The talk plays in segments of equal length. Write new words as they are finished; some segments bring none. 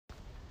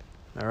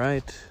All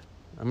right.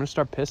 I'm going to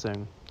start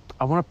pissing.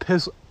 I want to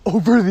piss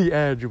over the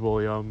edge,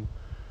 William.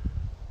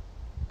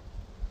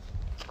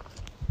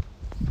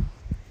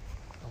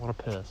 I want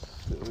to piss.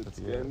 Dude, it's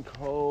getting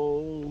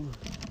cold.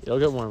 It'll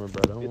get warmer,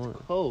 bro. Don't worry.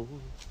 It's cold.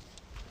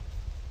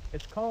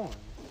 It's cold.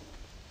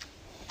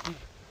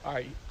 All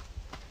right.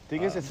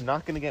 Thing is, it's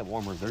not gonna get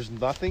warmer. There's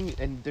nothing,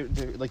 and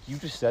like you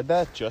just said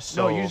that just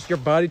so. No, your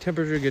body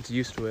temperature gets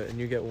used to it, and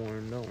you get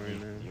warm. Don't worry,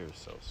 man. You're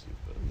so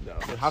stupid. No.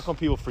 Dude, how come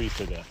people freeze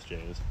to death,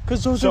 James?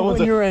 Because those are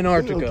when you're in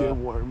Antarctica. It'll get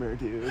warmer,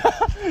 dude.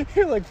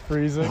 You're like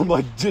freezing. I'm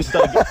like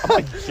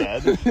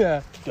dead.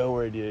 Yeah. Don't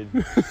worry,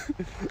 dude.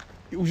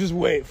 You just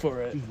wait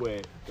for it. Just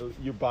wait.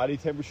 Your body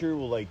temperature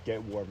will like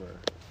get warmer.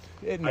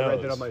 It knows. I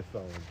read that on my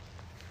phone.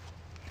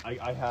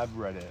 I have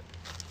read it.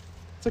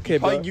 It's okay,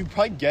 but you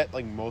probably get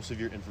like most of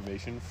your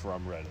information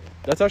from Reddit.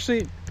 That's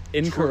actually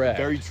incorrect.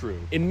 Very true.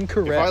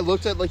 Incorrect. If I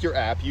looked at like your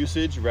app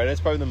usage, Reddit's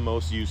probably the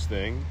most used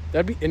thing.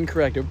 That'd be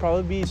incorrect. It would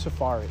probably be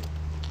Safari.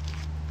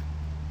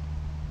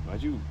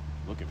 Why'd you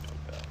look at me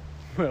like that?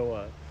 Well,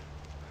 what?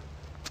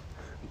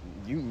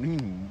 You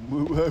mean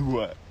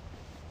what?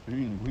 You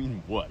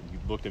mean what? You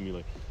looked at me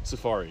like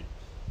Safari.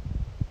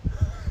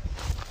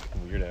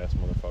 Weird ass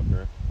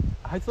motherfucker.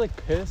 I had to like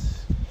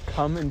piss,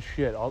 come, and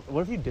shit.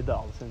 What if you did that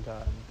all at the same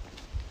time?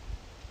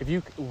 If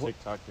you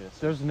TikTok this.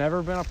 There's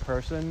never been a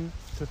person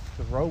to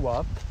throw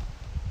up,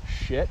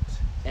 shit,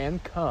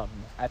 and come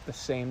at the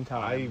same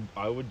time.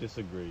 I would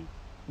disagree.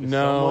 If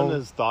No. someone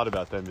has thought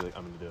about that and be like,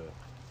 I'm gonna do it.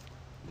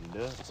 I'm gonna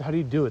do it. So how do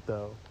you do it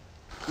though?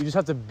 You just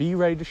have to be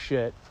ready to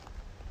shit.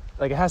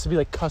 Like it has to be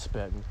like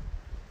cusping.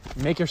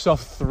 Make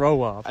yourself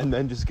throw up. And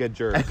then just get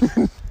jerked.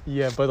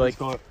 Yeah, but like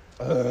Going,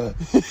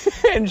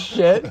 and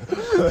shit.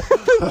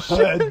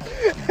 Shit.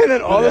 And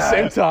then all at the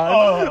same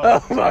time.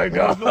 Oh my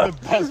god. the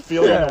best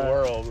feeling in the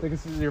world. Like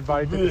it's your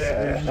body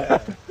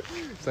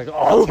it's like,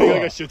 oh, Take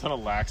like a shit ton of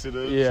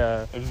laxatives.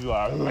 yeah. And just be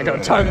like, I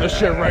gotta time this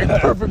shit right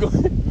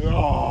perfectly.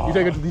 Oh.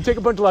 You take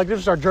a bunch of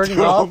laxatives, start jerking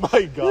Oh off,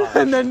 my god.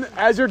 and then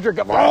as you're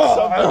jerking, Something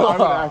I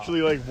would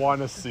actually like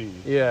want to see.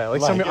 yeah,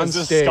 like something on as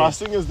stage.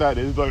 disgusting as that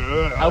is, like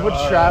I would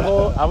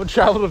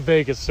travel to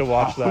Vegas to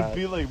watch It that. would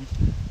be like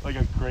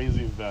a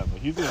crazy event.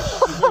 Like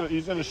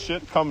he's gonna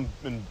shit, come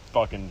and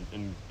fucking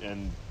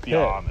and be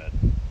on it.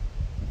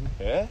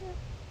 Yeah.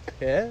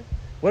 Yeah.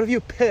 What if you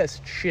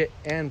pissed, shit,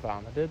 and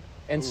vomited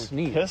and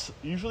sneezed? Piss.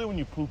 Usually when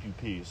you poop, you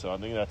pee. So I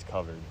think that's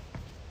covered.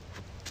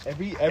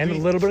 Every and a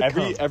little bit of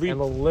cum. every and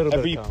a little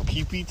every bit of cum.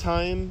 pee-pee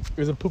time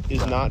Is a poop is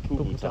time. not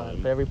poo-poo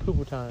time. But every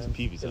poo-poo time It's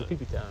pee-pee is a time.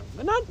 pee-pee time.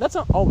 But that's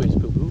not always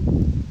poo-poo.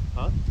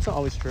 Huh? It's not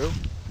always true.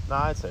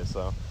 Nah, I'd say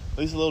so. At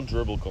least a little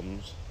dribble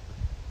comes.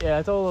 Yeah,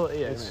 it's a little.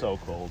 Yeah, It's so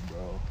cold,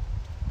 bro.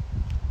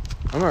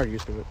 I'm already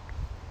used to it.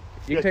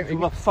 You Yeah, can take put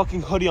my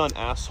fucking hoodie on,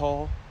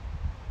 asshole.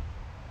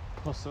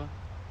 Pussa.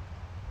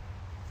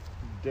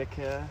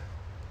 Dickhead.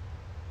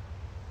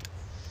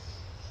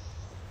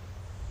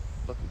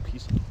 Fucking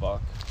piece of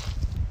fuck.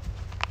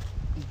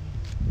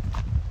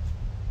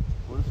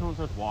 What if someone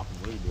starts walking?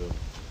 What do you do?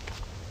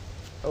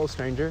 Hello,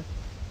 stranger.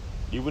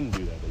 You wouldn't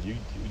do that. Though.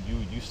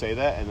 You say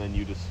that and then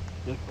you just.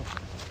 You're like, oh.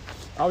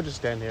 I would just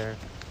stand here.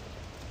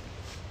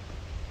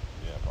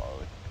 Yeah,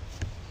 probably.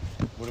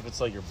 What if it's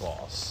like your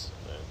boss?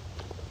 Man.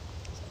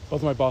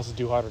 Both of my bosses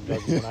do harder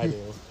drugs than I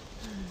do.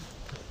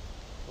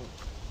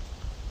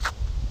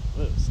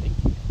 Ew,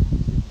 stinky.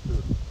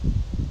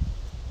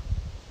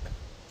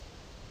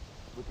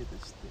 Look at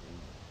this thing.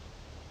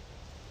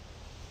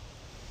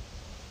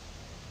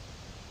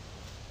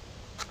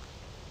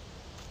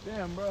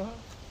 Damn, bro.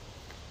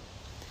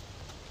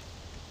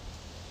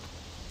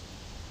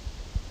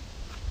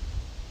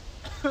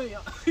 You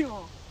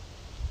know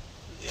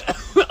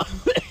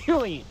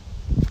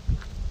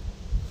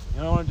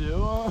what I want to do?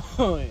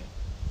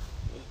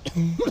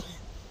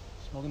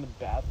 Smoke in the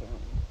bathroom.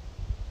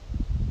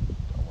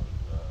 Don't want to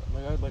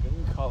do that. Like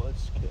a college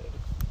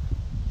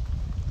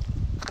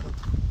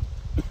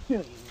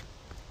kid.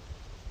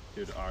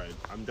 Dude, alright.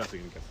 I'm definitely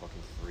gonna get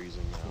fucking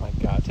freezing now. Oh my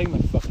god, take my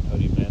fucking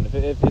hoodie, man.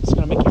 If it's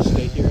gonna make you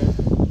stay here,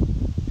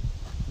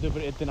 dude,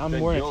 but then I'm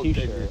wearing a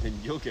t-shirt. Then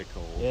you'll get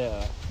cold.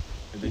 Yeah.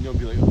 And then you'll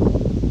be like, oh.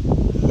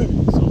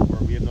 So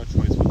we have no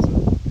choice but to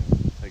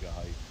fucking take a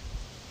hike.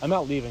 I'm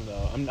not leaving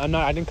though. I'm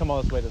not. I didn't come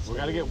all this way to.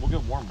 We'll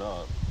get warmed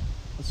up.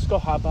 Let's just go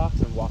hot box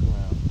and walk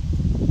around.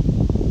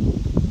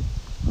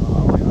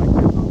 I can't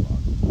hot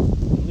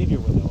box. Leave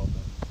your window open.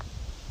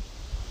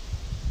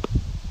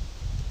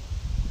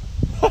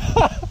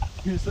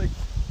 You're just like.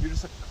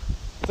 It's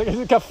like I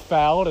just got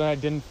fouled and I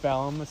didn't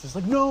foul him. It's just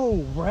like,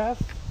 no,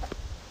 ref.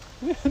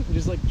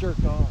 Just like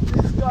jerk off.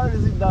 This guy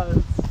is nuts.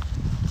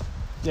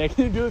 Yeah,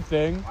 can you do a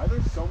thing? Why are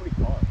there so many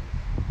cars?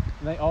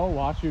 And they all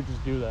watch you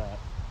just do that.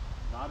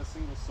 Not a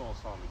single soul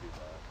saw me do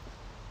that.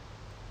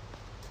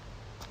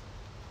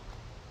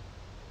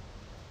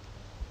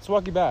 Let's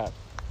walk you back.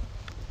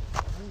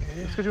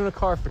 Let's get you in a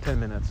car for 10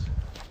 minutes.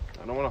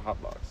 I don't want a hot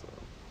box though.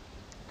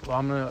 Well,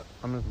 I'm gonna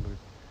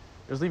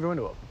just leave your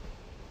window open.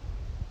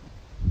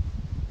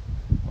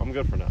 I'm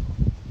good for now.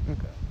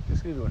 Okay.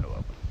 Just leave your window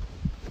open.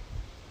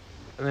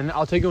 And then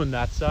I'll take you on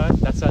that side.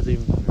 That side's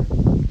even better.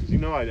 Because you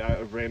know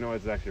Rano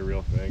is actually a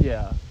real thing.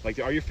 Yeah. Like,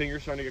 are your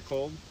fingers starting to get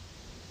cold?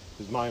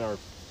 Because mine are,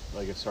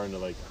 like, it's starting to,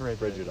 like,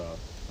 frigid off.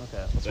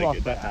 Okay, let's Like, walk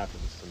that back.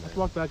 happens to me. Let's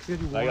walk back. See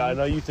if you Like, I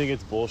know you think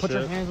it's bullshit. Put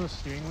your hands on the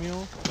steering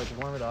wheel, like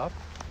warm it up.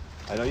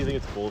 I know you think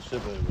it's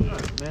bullshit, but it really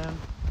is. Man,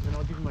 then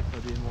I'll give you my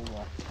hoodie and we'll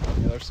walk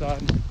on the other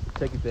side.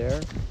 Take it there.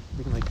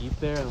 We can like eat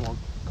there and we'll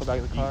go back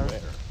to the car. Eat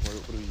where?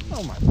 What do we eat?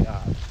 Oh my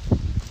gosh.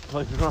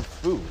 Like, there's not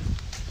food.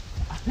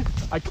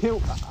 I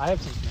can't. I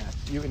have some snacks.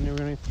 You and you're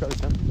gonna try the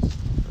gummies.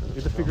 We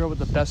have to figure out what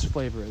the best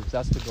flavor is.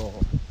 That's the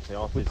goal.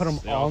 We put them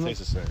all on the taste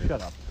the same.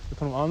 Shut up. We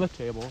put them on the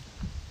table.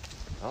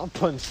 I'm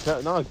putting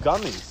no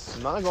gummies.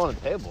 I'm not going on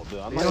the table, dude.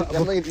 I'm not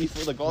gonna eat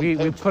food like on the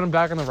table. We put them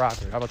back on the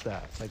wrapper. How about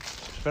that? Like,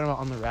 spread them out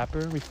on the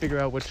wrapper. We figure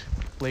out which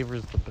flavor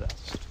is the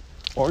best.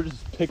 Or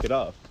just pick it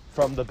up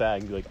from the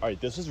bag and be like, all right,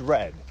 this is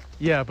red.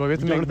 Yeah, but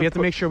we have to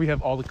make sure we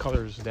have all the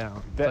colors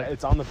down.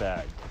 It's on the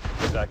bag.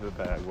 The back of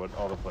the bag, what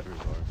all the flavors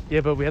are. Yeah,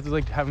 but we have to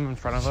like have them in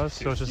front of us,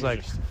 so it's just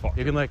like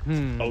you can like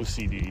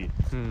OCD.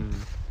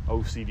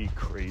 OCD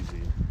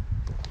crazy.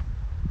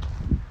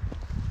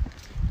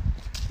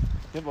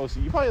 You have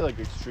OCD. You probably like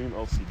extreme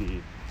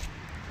OCD.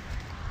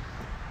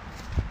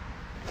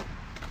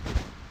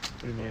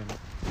 What do you mean?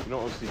 You know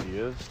what OCD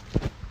is?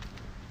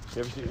 You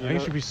ever see, I think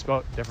it should be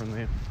spelled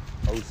differently.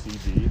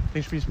 OCD. I think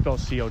it should be spelled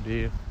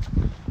COD.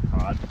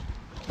 God.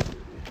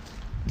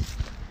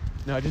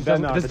 No, it just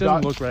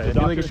doesn't look right. I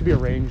feel like it should be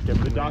arranged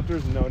differently. The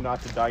doctors know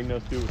not to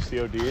diagnose people with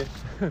COD.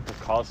 They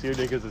call it COD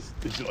because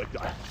it's like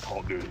Call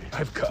of Duty.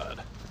 I've caught.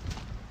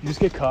 You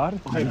just get caught?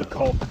 I have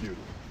Call of Duty.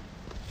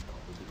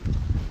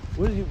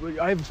 What is he?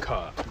 I've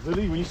caught.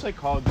 Literally, when you say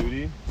Call of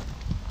Duty,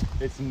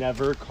 it's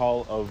never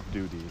Call of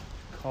Duty.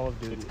 Call of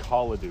Duty. It's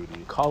Call of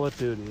Duty. Call of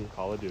Duty.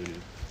 Call of Duty.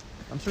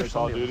 I'm sure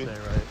Call of somebody Duty. will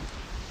say right.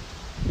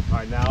 All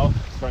right, now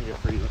it's trying to get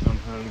freezing. I'm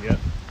trying to get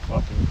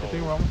fucking I cold.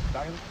 think we're almost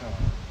back in the car.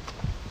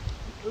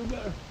 Who's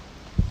there?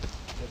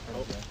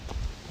 Oh.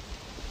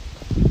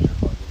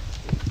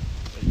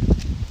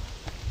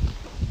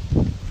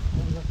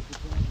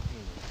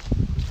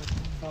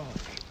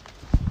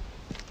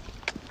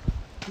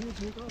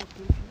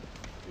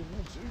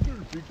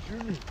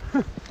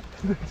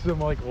 Some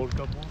like old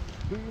couple.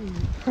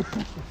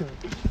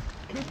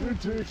 Can you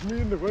take me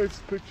in the wife's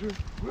picture?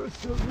 We're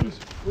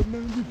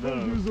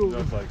 95 years old. No,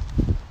 it's like,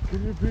 can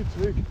you please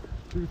take a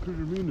picture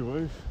of me and the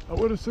wife? I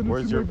want to send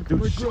it to my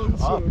grandson.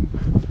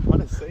 I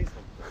want to say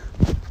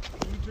something.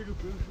 Can you take a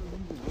picture of me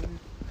and the wife?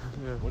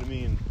 Yeah. What do you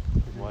mean,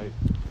 wife?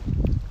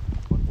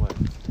 What wife?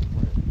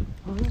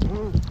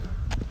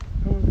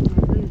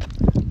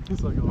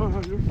 He's like,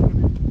 oh, you're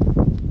funny.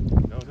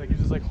 no, it's like he's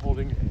just like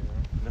holding air.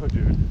 No,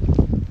 dude.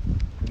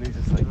 And he's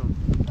just like, oh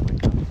my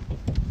god.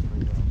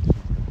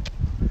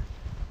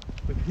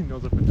 Like he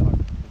knows a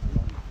photographer.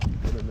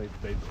 And then they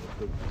the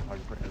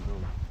photographer has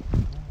him.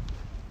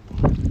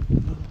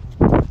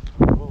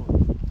 Whoa.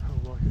 How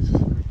long is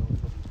this?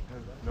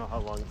 No, how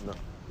long? No.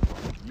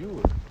 You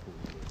were cool.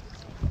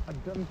 I'm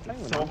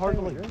So hard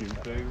to like do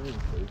things and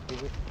say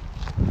things.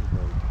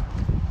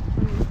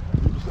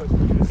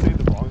 You just say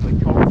the wrong, like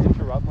you always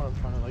interrupt when I'm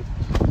trying to like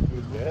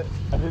do it.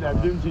 And then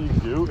everything you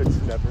do,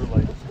 it's never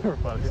like never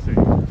fun to see.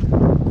 Never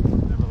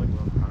like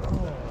what I'm trying to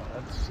say.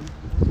 That's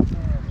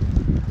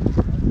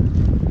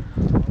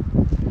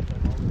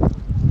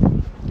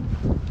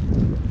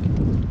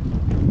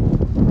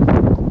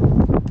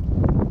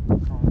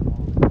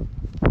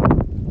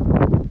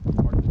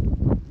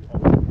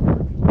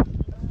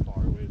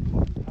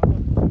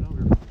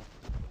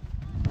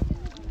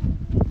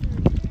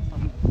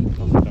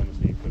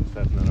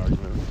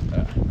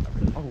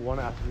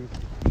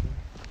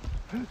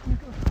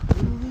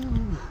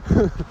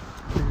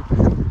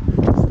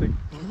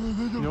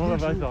you know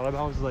what I thought about?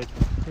 I was like,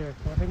 here,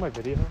 can I take my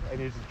video? And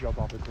you just jump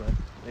off the cliff. And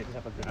you just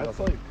have a video. That's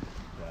like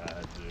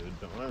bad, dude.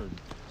 Don't ever.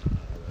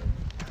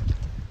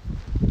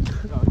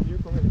 No, you're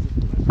probably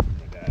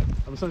my dad.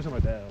 I'm sending to my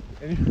dad.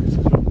 And you just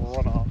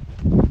run off.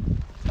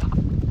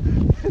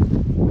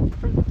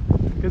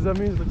 Because that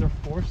means that they're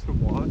forced to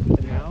walk.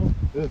 And now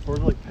they're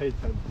forced to like pay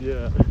attention.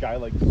 Yeah. The guy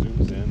like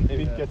zooms in and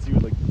he gets you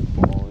like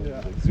falling.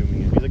 Yeah. Like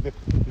zooming in. He's like a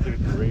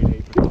grade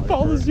 8 photographer.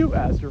 Follows you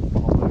as you're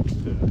falling.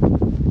 Yeah.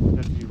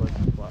 And you like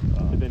flat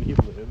top. And then he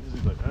lives.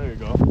 He's like, there you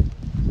go.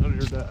 Send it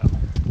to your dad.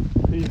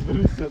 He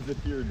literally sends it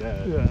to your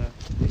dad. Yeah.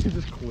 He's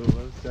just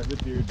clueless. Send it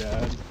to your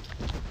dad.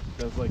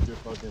 Does like your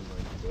fucking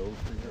like bills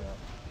for you.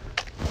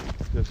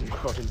 Does your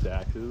fucking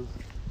taxes.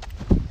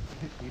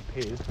 He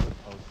pays for the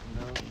post, you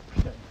know?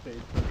 He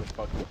pays for the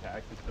fucking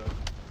tax and stuff.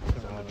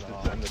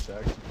 Send the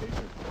tax. He pays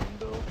your phone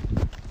bill.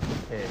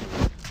 Hey.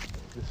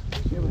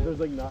 Yeah, but there's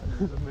like not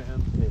There's a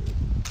man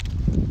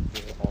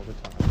paid all the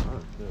time.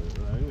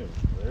 I think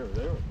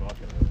they were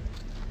fucking it.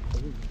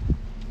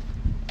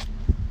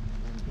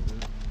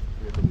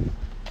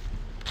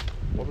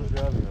 What was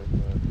driving like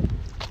that?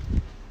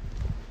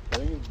 I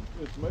think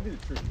it might be the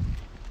truth.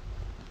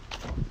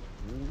 I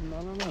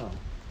don't know.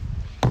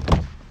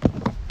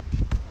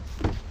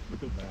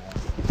 Look at that.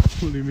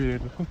 What do you mean?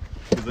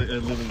 Because I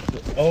live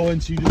in. Oh,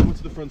 and she just went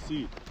to the front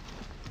seat.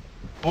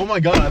 Oh my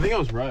god, I think I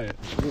was right.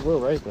 You were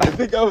right, though. I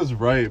think I was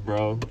right,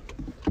 bro.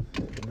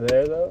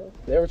 There, though?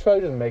 They were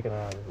probably just making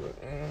out.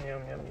 Yum,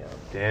 yum, yum.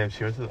 Damn,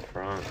 she went to the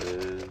front,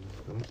 dude.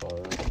 I'm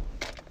sorry.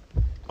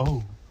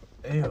 Oh.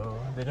 Ew,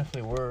 they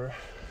definitely were.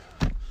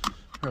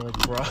 Her, like,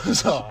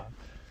 bras off.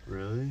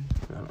 Really?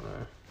 I don't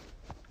know.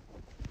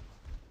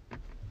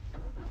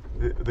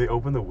 They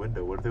opened the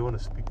window. What do they want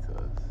to speak to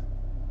us?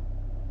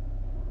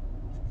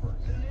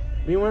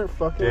 We weren't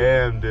fucking...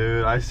 Damn,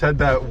 dude. I said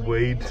that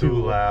way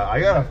too loud.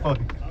 I gotta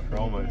fucking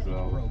control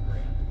myself.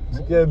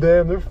 Yeah,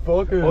 damn, they're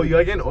fucking... Oh, you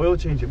gotta get an oil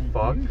change, you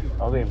fuck.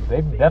 Oh, they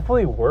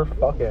definitely were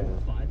fucking.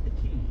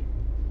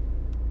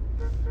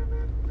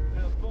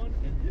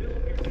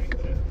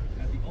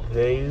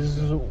 These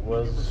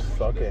was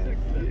fucking.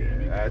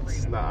 Yeah,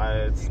 it's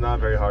not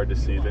very hard to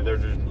see.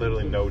 There's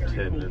literally no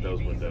tint in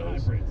those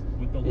windows.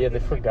 Yeah, they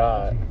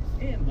forgot.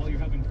 I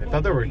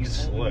thought they were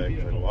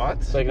slick. Like, what?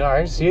 It's like, no, I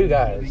didn't see you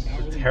guys.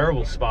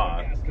 Terrible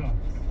spot.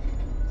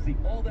 See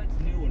all that's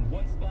new in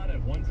one spot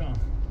at one time.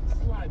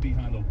 Slide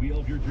behind the wheel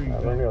of your dream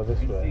I'm gonna go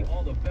this way. See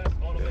all the best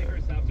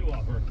automakers have to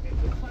offer.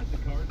 With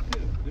classic cars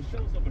too. The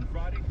show's open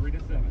Friday 3 to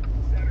 7,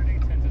 Saturday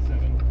 10 to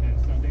 7, and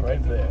Sunday 10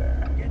 Right to 12.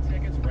 there. Get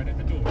tickets right at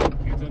the door.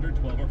 Kids under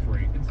 12 are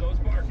free, and so is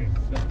parking.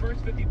 The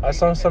first 50 I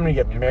saw somebody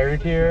get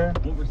married here.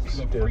 will receive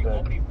a free Stupid.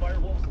 Albany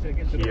Firewolves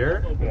ticket to the Here?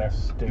 home opener. Yeah, Go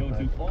stupid.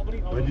 to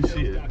Where'd you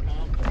see it?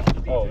 albanyautosales.com for all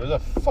the Oh, details. there's a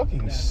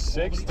fucking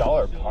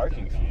 $6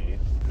 parking fee.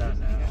 Not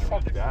now.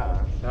 Fuck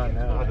that. Not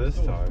now. Not this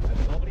time. At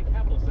the Albany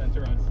Capital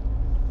Center on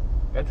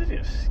That's just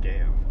a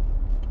scam.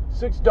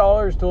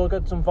 $6 to look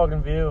at some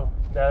fucking view.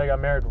 Yeah, they got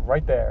married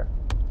right there.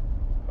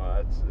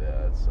 Oh,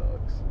 that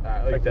sucks.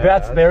 Like dead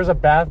that's ass? there's a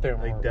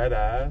bathroom. Like dead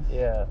ass?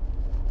 Yeah.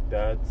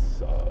 That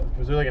sucks.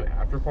 Was there like an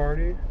after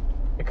party?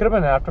 It could have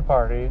been an after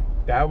party.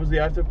 That was the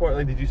after party?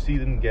 Like, did you see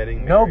them getting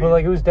married? No, but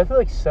like it was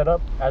definitely like set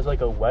up as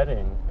like a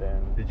wedding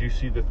thing. Did you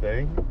see the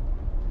thing?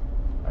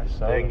 I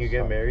saw Thing it, you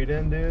get so- married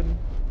in, dude?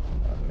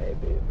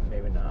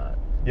 Maybe not.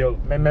 Yo,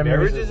 Memories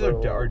marriages is a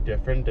little- are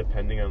different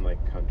depending on, like,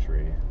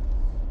 country.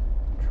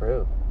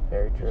 True.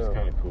 Very Which is true.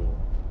 kind of cool.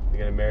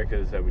 Like, in America,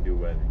 this is how we do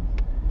weddings.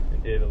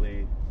 In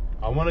Italy...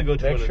 I want to go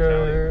to Make an sure-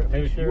 Italian...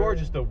 make Dude, you sure- are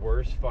just the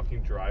worst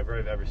fucking driver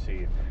I've ever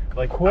seen.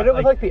 Like, Quit it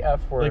with like the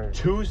F word. Like,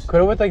 two...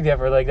 Quit it with like the F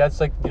word. Like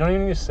that's like you don't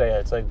even need to say it.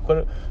 It's like quit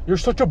it. You're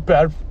such a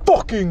bad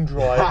fucking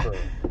driver.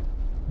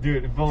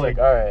 Dude, but like,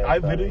 like, alright, I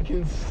buddy. literally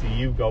can see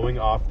you going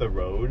off the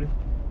road,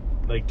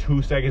 like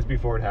 2 seconds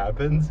before it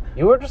happens.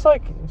 You were just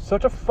like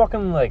such a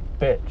fucking like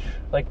bitch.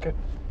 Like,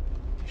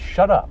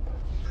 shut up.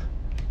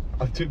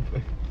 Dude,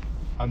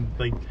 I'm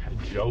like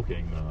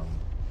joking though.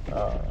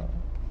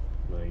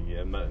 Like,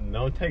 yeah,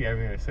 don't take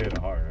everything I say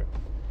to heart.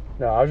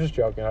 No, I was just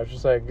joking. I was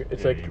just like,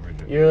 it's Yeah, like you were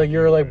joking.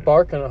 you're like Right.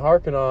 barking and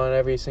harking on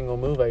every single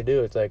move I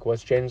do. It's like,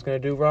 what's James gonna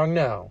do wrong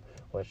now?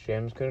 What's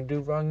James gonna do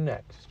wrong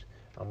next?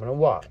 I'm gonna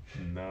watch.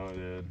 No,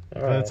 dude.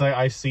 All But right. it's like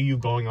I see you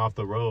going off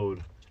the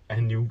road,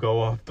 and you go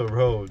off the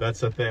road.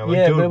 That's the thing. I'm like,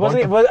 Yeah, dude, but it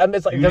what wasn't.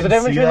 It's like you there's a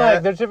didn't difference see between that?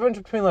 like there's a difference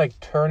between like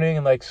turning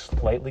and like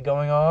slightly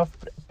going off,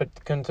 but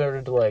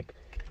considered to like.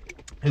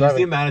 It's just the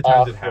driving amount of times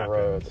off it the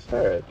road. happens.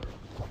 All right,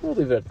 we'll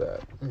leave it at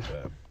that.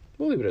 Okay.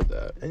 We'll leave it at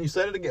that. And you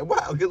said it again.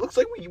 Wow, it looks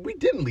like we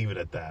didn't leave it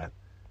at that.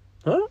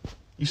 Huh?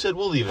 You said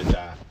we'll leave it at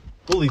that.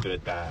 We'll leave it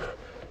at that.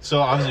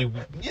 So obviously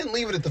you didn't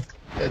leave it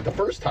at the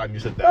first time you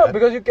said that. No,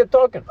 because you kept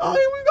talking. Oh,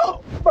 here we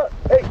go. But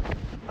hey,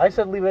 I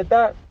said leave it at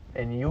that,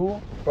 and you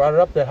brought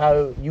it up to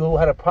how you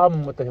had a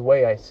problem with the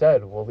way I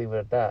said we'll leave it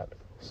at that.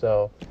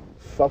 So,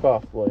 fuck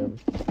off, William.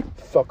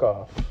 Fuck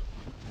off.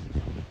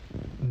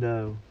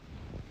 No.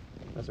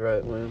 That's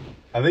right, William.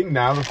 I think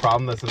now the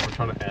problem that since we're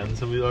trying to end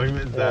some of these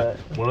arguments is that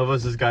one of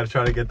us has got to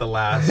try to get the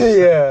last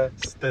Yeah.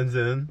 sentence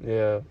in.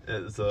 Yeah.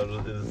 So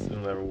it'll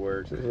never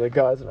work. She's like,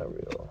 God's not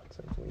real. It's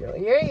like, you're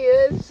like, yeah, he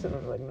is. And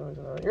I'm like, no, he's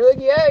not. You're like,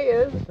 yeah, he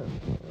is.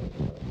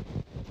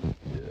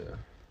 Yeah.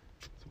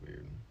 It's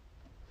weird.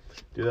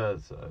 Dude,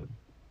 that's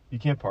you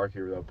can't park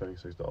here without paying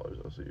 $6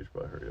 though, so you should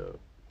probably hurry up.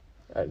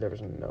 There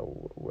was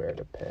nowhere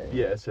to pay.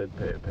 Yeah, it said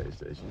pay at pay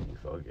station. You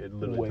fuck. It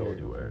literally told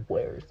you where.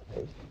 Where's the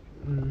pay?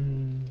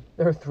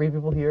 There are 3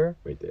 people here.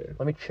 Right there.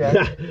 Let me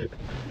check.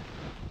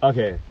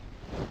 Okay.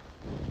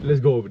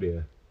 Let's go over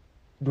there.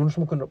 Don't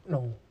smoke no.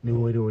 No.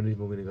 No, I don't want to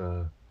smoke in the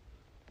car.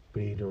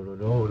 Please,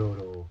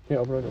 no. Yeah,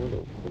 open the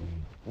window.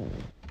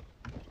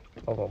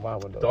 Open my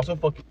window. It's also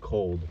fucking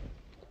cold.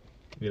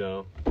 You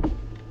know?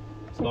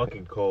 It's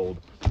fucking cold.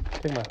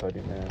 Take my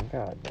hoodie, man.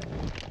 God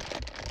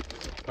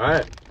damn.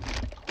 Alright.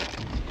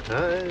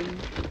 Time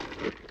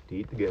to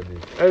eat the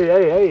gummies.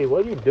 Hey,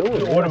 what are you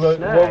doing? What about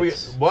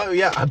what?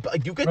 Yeah,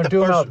 you get We're the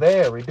doing first. out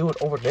there. We do it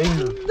over there.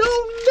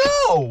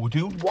 No,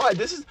 dude. Why?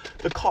 This is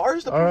the car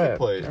is the perfect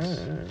place.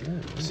 All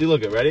right. See,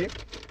 look it. Ready?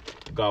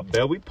 Got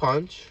berry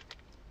punch,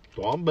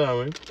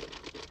 strawberry,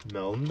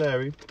 melon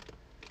berry.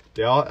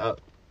 They all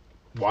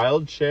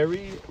wild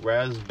cherry,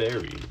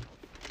 raspberry.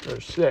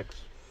 There's 6.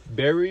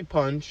 Berry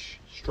punch,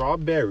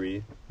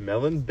 strawberry,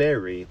 melon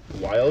berry,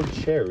 wild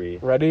cherry,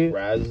 Ready?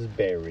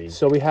 raspberry.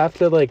 So we have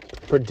to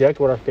like predict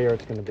what our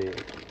favorite's gonna be.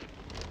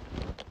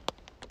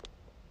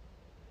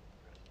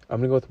 I'm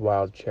gonna go with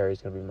wild cherry.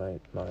 It's gonna be my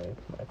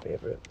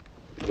favorite.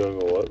 You're gonna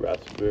go what?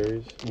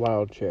 Raspberries?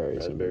 Wild cherry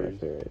is gonna be my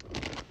favorite.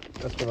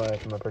 That's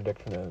what my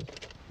prediction is.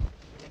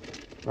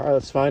 All right,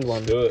 let's find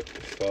one. Do it.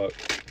 Fuck.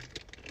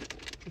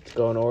 Let's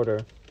go in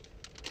order.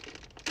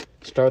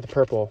 Start with the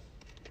purple.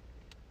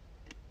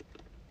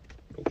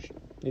 Oh shit.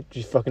 You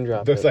just fucking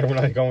dropped Looks it. like we're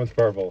not going with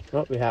purple.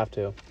 Nope, we have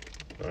to.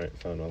 Alright,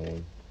 found another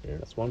one. Here.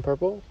 That's one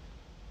purple.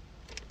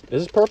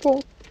 Is this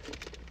purple?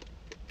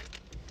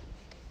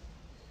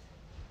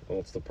 Well,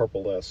 it's the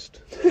purple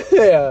list.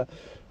 Yeah.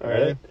 All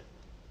Ready?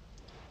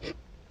 right.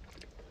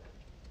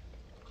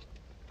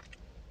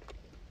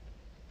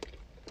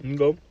 You can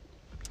go.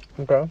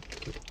 Okay.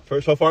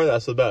 First, so far,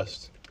 that's the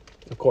best.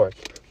 Of course.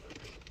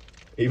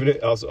 Even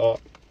it also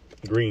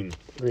green.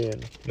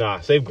 Green. Nah,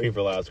 save green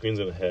for last. Green's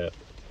gonna hit.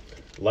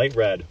 Light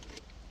red.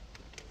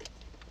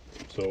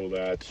 So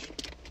that's,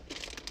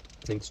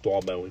 I think,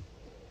 strawberry.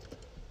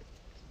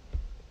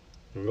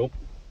 Here we go.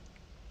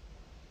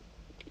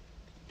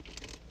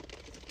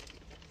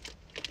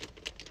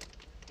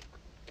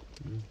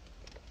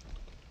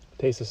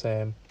 Tastes the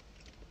same.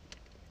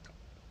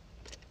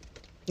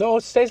 No,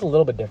 it tastes a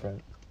little bit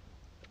different.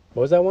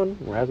 What was that one?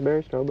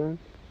 Raspberry, strawberry?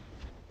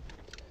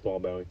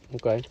 Strawberry.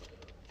 Okay.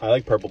 I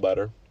like purple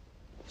better.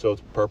 So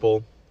it's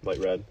purple, light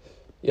red.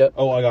 Yep.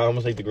 Oh, I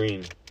almost like the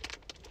green.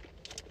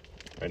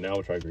 All right, now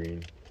we'll try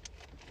green.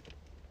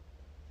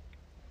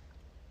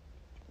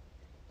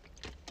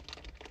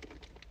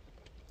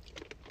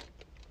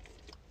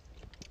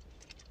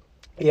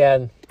 Yeah,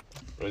 It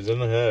doesn't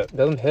hit. it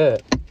doesn't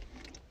hit.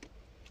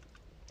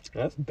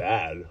 That's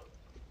bad.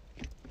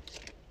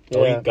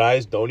 Yeah.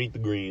 Guys, don't eat the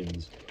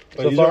greens.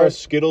 So These far- are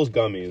Skittles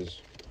gummies.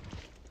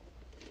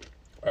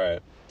 All right.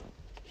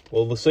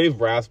 Well, we'll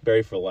save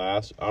raspberry for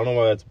last. I don't know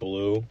why that's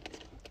blue.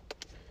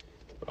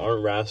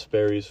 Aren't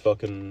raspberries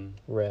fucking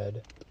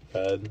Red.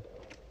 red?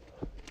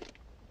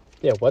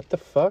 Yeah, what the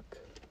fuck?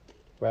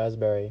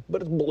 Raspberry.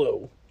 But it's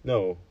blue.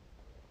 No.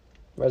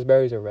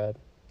 Raspberries are red.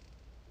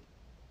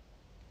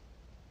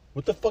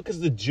 What the fuck is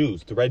the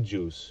juice? The red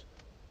juice?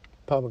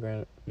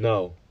 Pomegranate.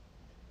 No.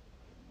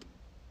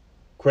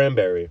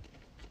 Cranberry.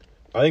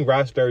 I think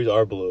raspberries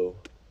are blue.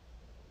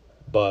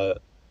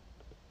 But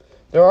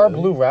There are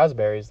Really? blue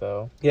raspberries,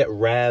 though. yeah,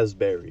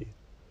 raspberry.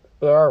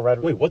 There are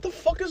red. Wait, what the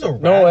fuck is a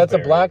raspberry? No, that's a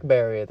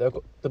blackberry.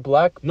 The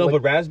black. No, like-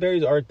 but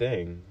raspberries are a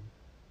thing.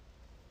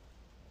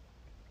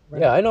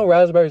 Yeah, I know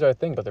raspberries are a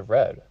thing, but they're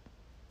red.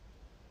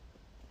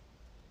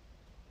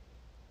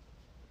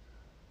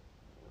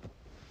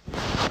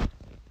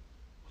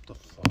 What the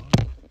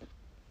fuck?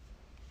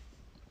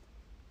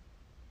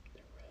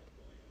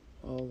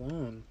 Hold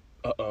on.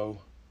 Uh-oh.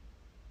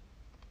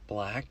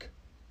 Black?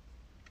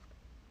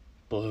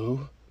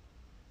 Blue?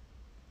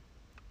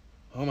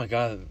 Oh my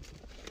god.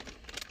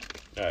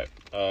 Alright,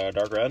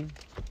 dark red?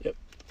 Yep.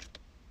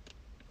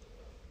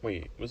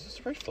 Wait, was this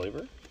the right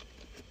flavor?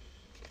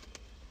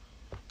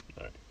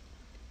 Alright.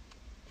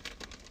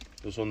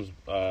 This one's,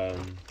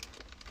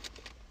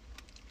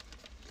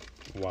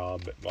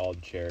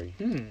 wild cherry.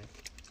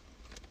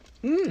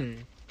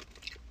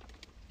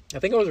 I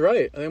think I was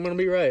right. I think I'm gonna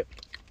be right.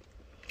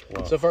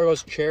 Wow. So far it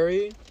goes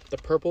cherry, the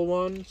purple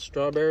one,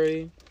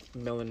 strawberry,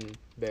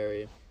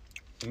 melonberry.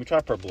 Let me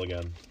try purple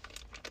again.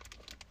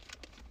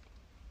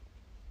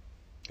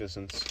 Because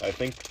since I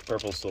think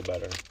purple's still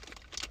better.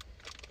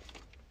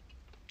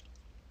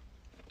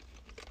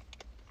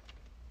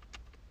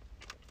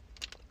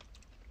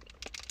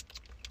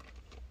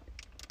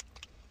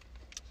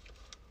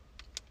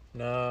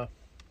 Nah.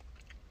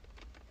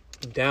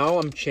 Now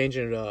I'm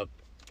changing it up.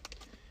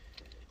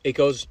 It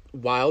goes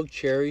wild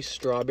cherry,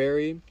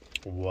 strawberry,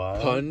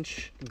 What?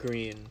 punch,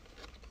 green.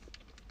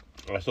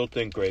 I still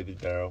think Crazy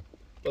Taro.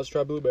 Let's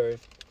try blueberry.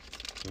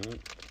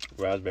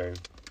 Raspberry.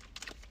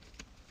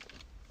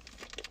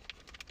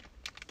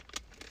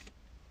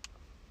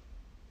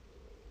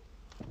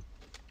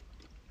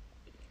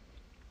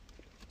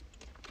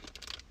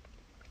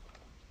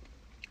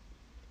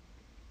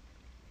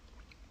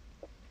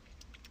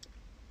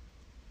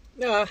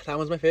 Nah, that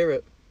one's my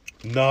favorite.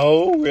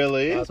 No,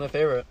 really? That's my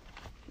favorite.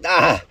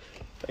 Ah!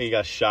 I think you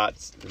got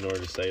shots in order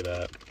to say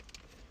that.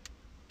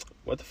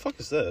 What the fuck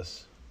is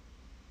this?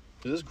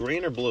 Is this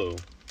green or blue?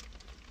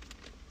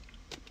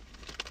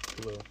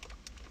 Blue.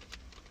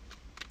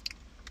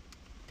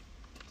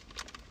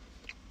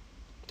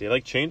 They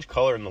like change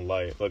color in the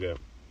light. Look at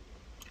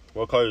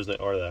what colors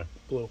are they?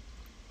 Blue.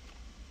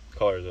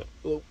 Color is it?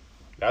 Blue.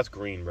 That's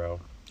green, bro.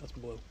 That's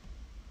blue.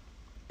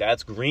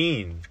 That's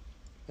green.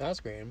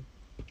 That's green.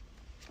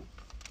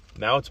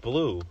 Now it's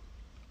blue.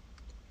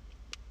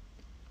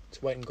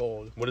 It's white and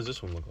gold. What does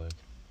this one look like?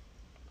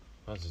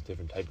 Oh, this is a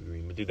different type of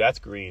green. But dude, that's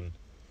green.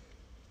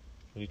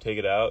 When you take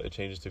it out, it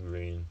changes to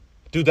green.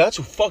 Dude, that's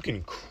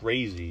fucking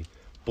crazy.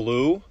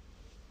 Blue.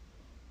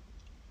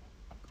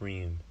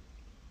 Green.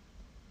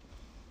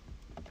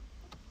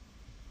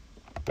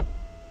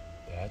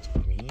 That's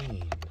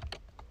green.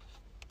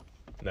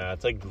 Nah,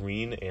 it's like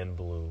green and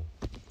blue.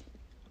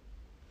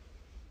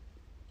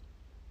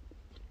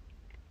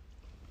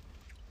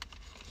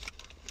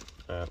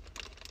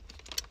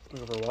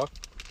 Go for a walk.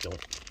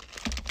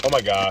 Oh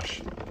my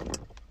gosh.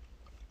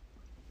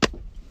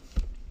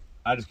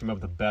 I just came up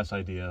with the best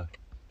idea.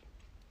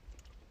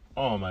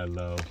 Oh my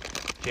low.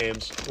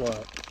 James.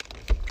 What?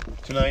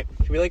 Tonight.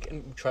 Should we like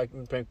try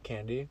and make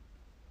candy?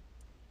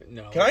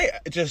 No. Can I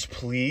just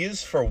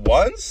please, for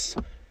once,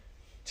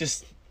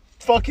 just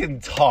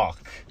fucking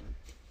talk?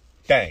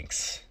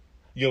 Thanks.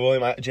 You,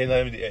 William, James,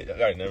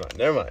 alright,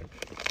 never mind.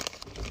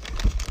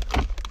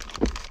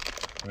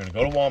 We're gonna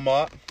go to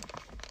Walmart,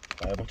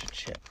 buy a bunch of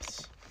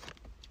chips,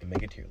 and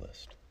make a tier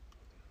list.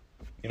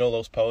 You know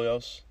those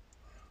Polios?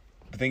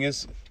 The thing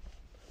is,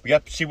 we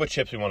got to see what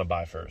chips we want to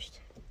buy first.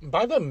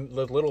 Buy the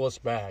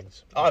littlest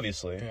bags.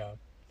 Obviously. Yeah.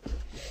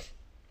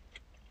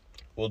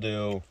 We'll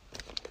do...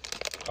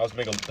 I'll just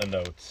make the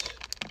notes.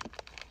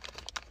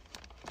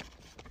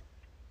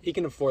 He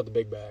can afford the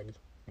big bags.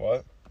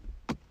 What?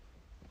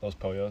 Those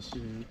Polios?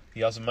 Mm-hmm.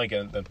 He also might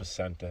get them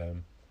sent to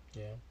him.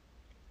 Yeah.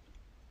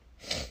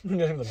 He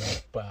doesn't have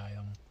to buy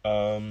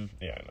them.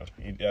 Yeah, I know. I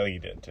think he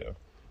did too.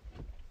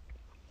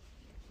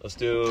 Let's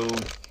do...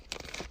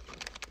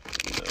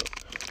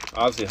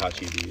 obviously hot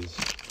Cheetos.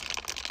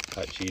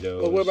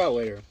 Well, what about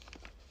later?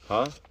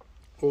 Huh?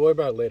 Well, what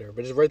about later?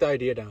 But just write the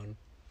idea down.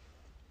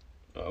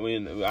 I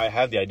mean, I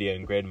have the idea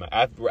engraved in my...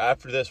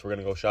 After this, we're going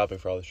to go shopping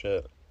for all the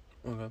shit.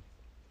 Okay.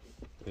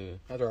 Yeah.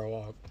 After our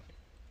walk.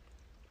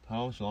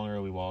 How much longer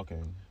are we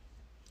walking?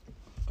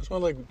 I just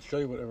want to, like, show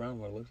you around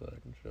what it looks like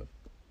and stuff.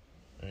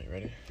 Alright,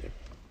 ready? Yeah.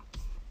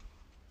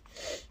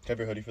 Have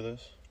your hoodie for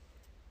this?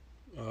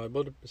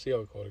 We'll see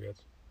how cold it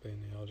gets. Then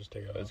I'll just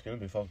take it It's off. going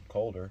to be fucking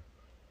colder.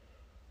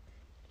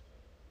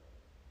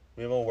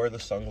 We will wear the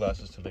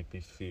sunglasses to make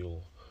me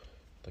feel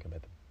like I'm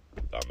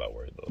not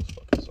wearing those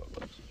fucking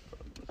sunglasses.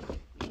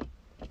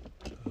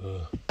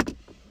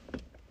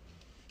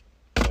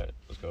 Alright,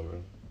 let's go,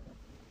 bro.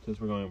 Since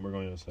we're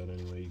going outside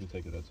anyway, you can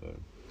take it outside.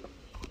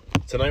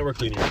 Tonight we're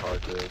cleaning your car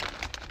too.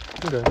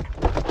 Okay.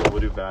 We'll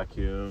do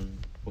vacuum.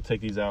 We'll take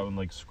these out and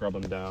like scrub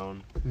them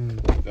down.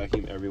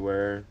 Vacuum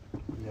everywhere.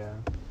 Yeah.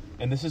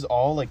 And this is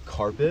all like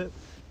carpet,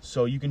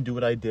 so you can do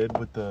what I did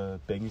with the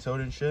baking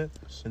soda and shit,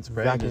 and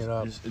spray Vacuum and it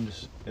up.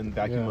 and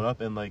vacuum Yeah. it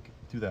up and like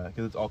do that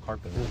because it's all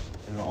carpet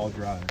and it'll all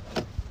dry.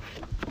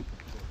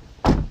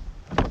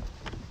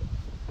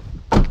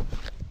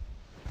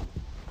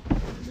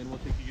 And then we'll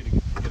take you to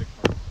get a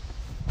car.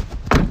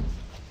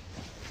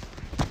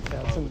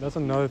 Yeah, that's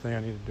another thing I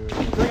need to do.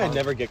 I feel like I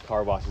never get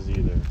car washes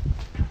either.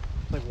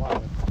 Like, why?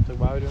 It's like,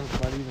 why do you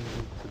even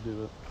need to do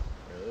this?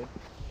 Really?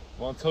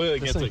 Well, until it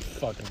This gets thing like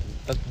fucking...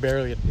 That's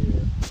barely a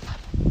deer.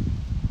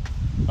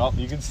 oh,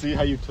 you can see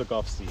how you took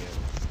off Sienna.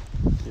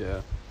 Yeah.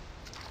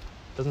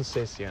 Doesn't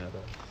say Sienna, though.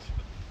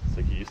 It's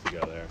like you used to go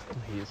there.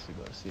 He used to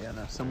go to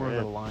Sienna. Somewhere Yeah.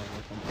 over the line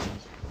or something.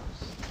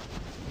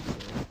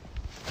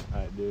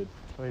 Alright, dude.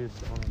 Wait,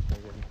 donuts are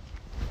good.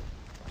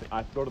 I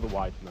have to go to the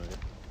Y tonight.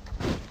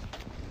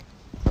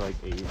 For like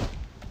 8.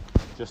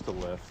 Just to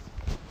lift.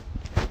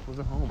 Was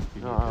it home?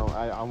 No,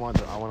 I want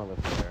to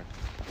lift there.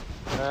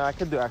 I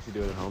could actually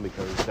do it at home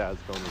because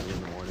Dad's going with me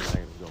in the morning. I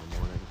can go in the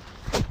morning.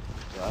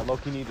 So I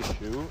low-key need to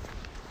shoot.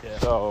 Yeah.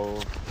 So,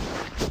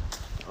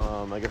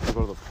 I guess we'll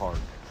go to the park.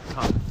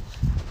 Right.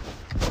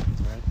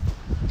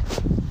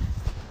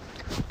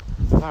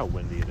 Look how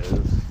windy it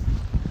is.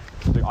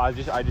 Like, I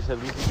just at least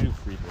need to do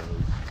free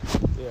throws.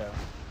 Yeah.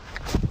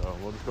 So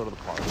we'll just go to the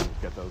park and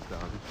get those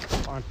done.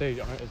 Isn't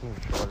it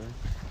shorter?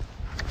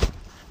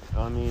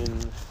 I mean,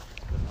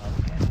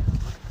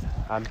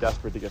 I'm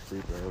desperate to get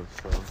free throws,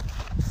 so.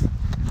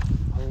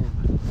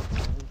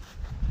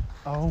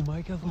 Oh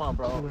my god. Come on,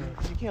 bro.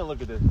 You can't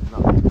look at this and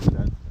not look at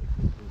that.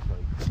 It's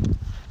like,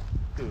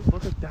 dude,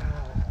 look at that.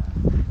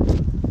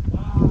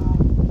 Wow.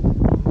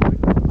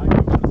 I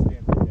do want to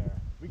stand right there.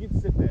 We can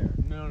sit there.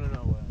 No.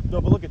 No,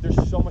 but look at, there's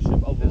so much shit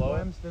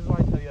below. This is why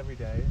I tell you every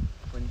day.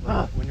 When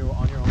you're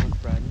on your own with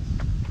friends.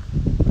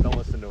 Don't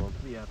listen to him.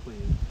 Yeah, please.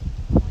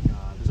 Oh my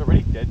god. There's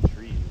already dead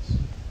trees.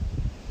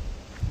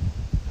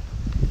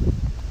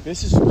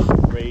 This is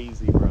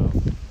crazy, bro. Who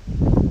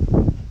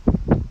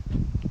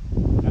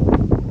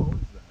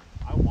owns that?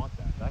 I want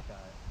that. That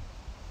guy.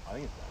 I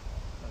think it's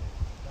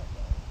that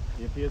guy.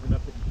 If he has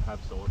enough to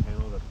have solar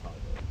panels, that's probably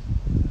it.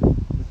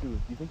 But dude, do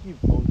you think he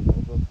owns both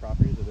of those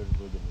properties or they're just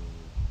really good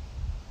movies?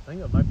 I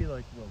think it might be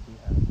like what we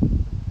have.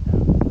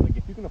 Like,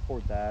 if you can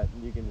afford that,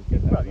 you can just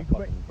get that as a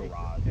fucking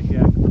garage.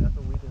 Yeah, that's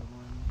what we did.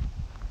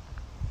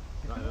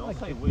 And I'll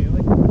say, we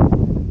like.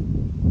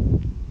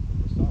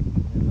 what's up?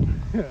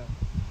 Yeah.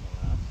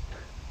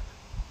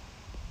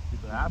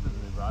 What happens to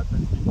me, bro? It's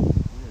been weird.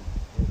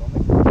 Yeah, don't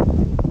make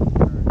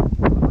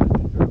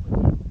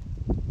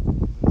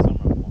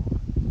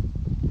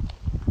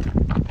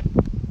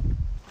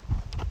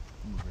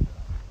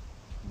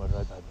I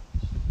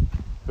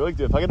feel like,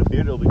 dude, if I get a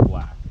beard, it'll be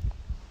black.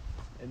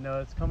 No,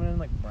 it's coming in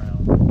like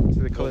brown. See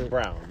the color?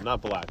 Brown,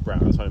 not black. Brown.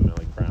 That's what I meant,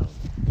 like brown.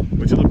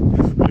 Which would look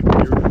like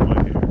weird with my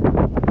hair.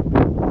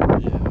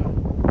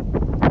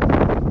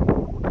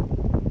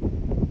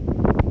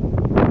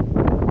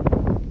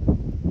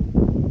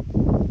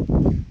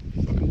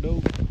 Fucking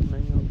dope.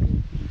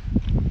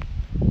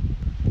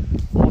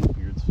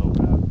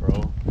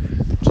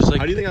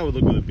 think I would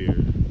look with a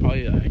beard?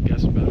 Probably, I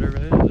guess, better,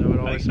 right? Is that what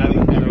always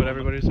happens? Is that what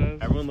everybody says?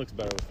 Everyone looks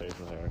better with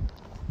facial hair.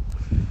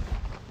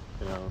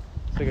 You know?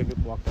 It's like a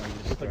good walk down.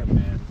 It's like a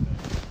man thing.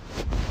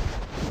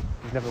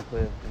 You've never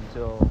lived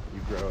until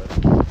You grow it.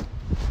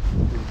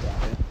 you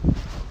got it.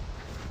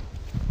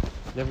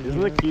 Never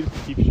Isn't it key to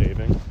keep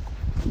shaving?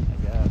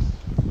 I guess.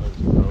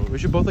 We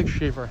should both like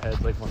shave our heads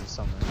like one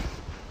summer.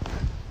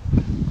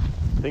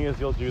 Thing is,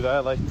 you'll do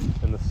that like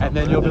in the summer, And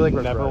then you'll be like,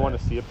 never regret want it.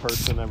 to see a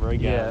person ever Yeah,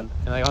 again.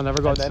 and like I'll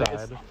never go And then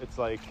outside. it's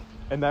like,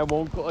 and that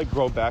won't go, like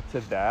grow back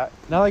to that.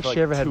 Not like for,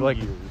 shave a head, 2 but like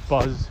years.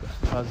 buzz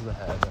the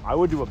head. I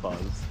would do a buzz.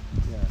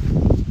 Yeah.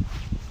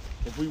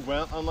 If we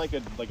went on like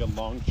a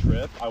long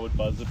trip, I would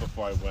buzz it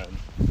before I went.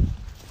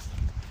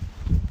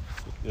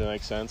 Does that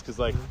make sense? Because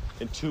like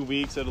in 2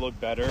 weeks it'll look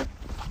better.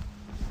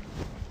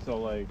 So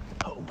like,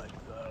 Oh my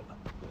god.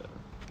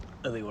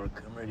 I think I want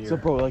to come right here. so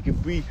bro, like if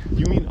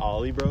you mean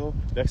Ollie, bro,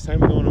 next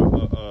time we go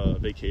on a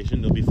vacation,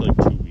 it'll be for like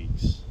 2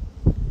 weeks.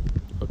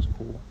 Looks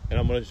cool. And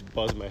I'm gonna just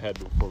buzz my head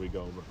before we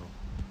go, bro.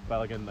 By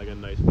like a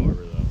nice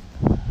barber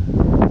though.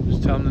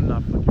 Just tell them to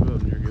not fuck you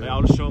up and you're good. Like,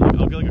 I'll just show them.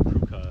 I'll get like a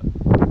crew cut.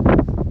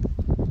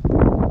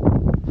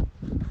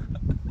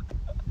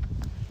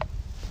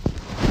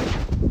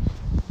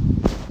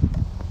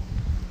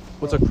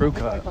 What's a crew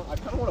cut? I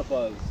kind of want a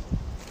buzz,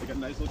 like a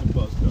nice looking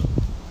buzz cut.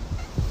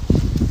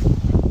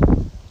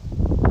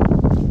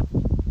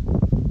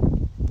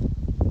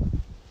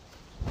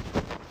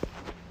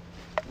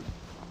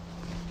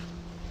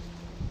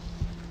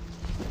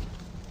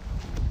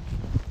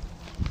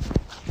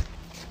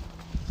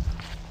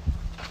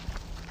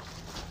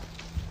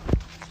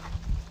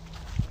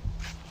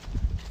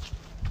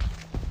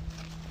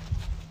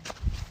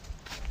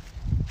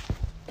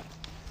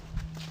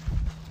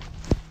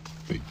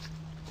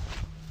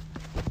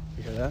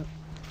 You hear that?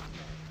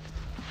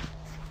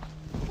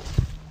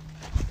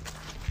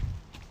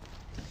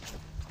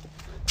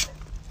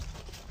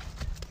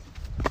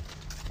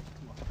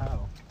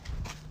 How?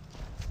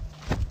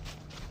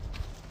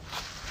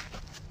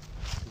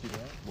 See that?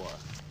 What?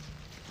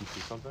 You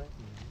see something?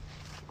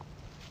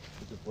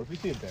 What if we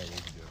see a bear? What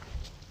would you do?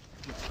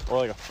 Or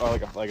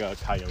like a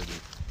coyote.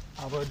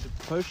 I would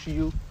push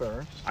you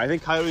first. I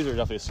think coyotes are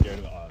definitely scared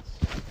of us.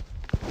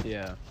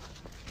 Yeah.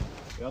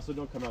 They also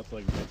don't come out to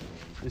like night.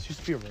 This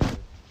used to be a road.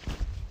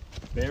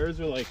 Bears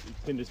are like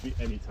can just be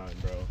anytime,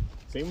 bro.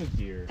 Same with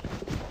deer.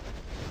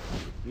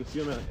 You'll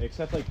see them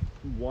except like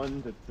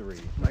 1 to 3.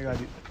 My god,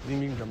 do you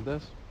think you can jump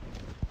this?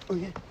 Oh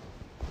yeah.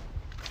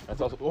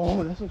 That's also.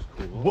 Oh, that looks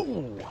cool.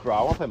 Whoa. Bro,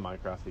 I want to play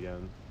Minecraft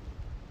again.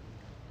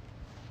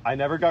 I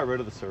never got rid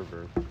of the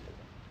server.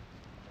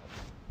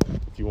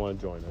 If you want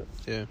to join it.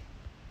 Yeah.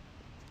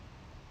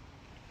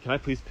 Can I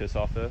please piss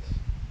off this?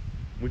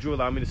 Would you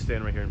allow me to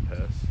stand right here and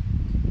piss?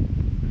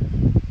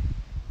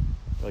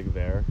 Like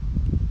there?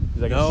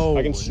 'Cause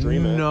I can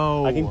stream it.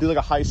 No. I can do like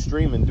a high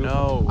stream and do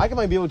No. I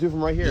might be able to do it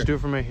from right here. Just do it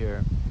from right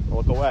here.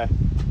 Look away.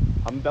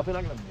 I'm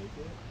definitely not gonna make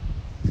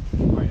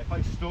it. Alright, if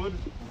I stood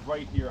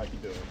right here, I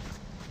could do it.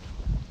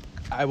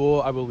 I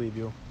will leave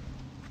you.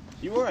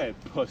 You are a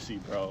pussy,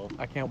 bro.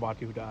 I can't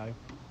watch you die.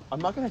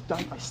 I'm not gonna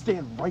die if I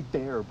stand right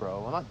there,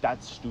 bro. I'm not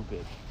that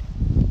stupid.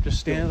 Just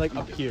stand like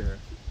up here.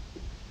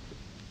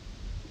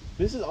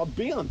 This is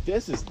being on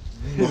this is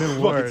Even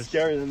fucking worse.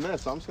 scarier than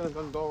this. So I'm just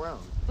gonna go around.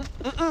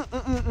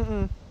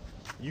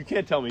 You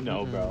can't tell me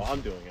no, bro.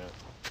 I'm doing it.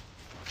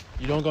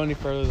 You don't go any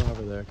further than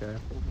over there, okay?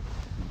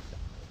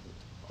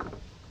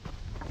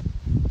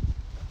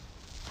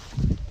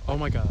 Oh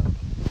my god.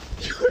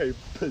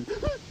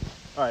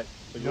 Alright.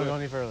 You don't go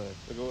any further.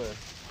 Look away.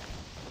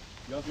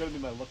 You also gotta be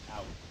my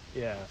lookout.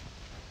 Yeah.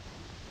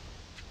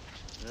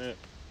 Alright.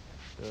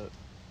 Do it.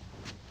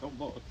 Don't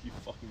look, you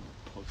fucking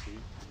pussy.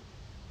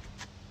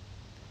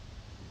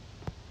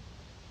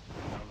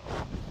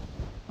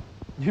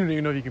 You don't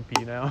even know if you can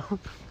pee now.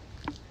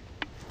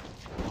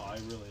 Oh, I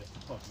really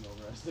fucking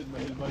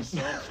overestimated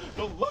myself.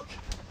 Don't look!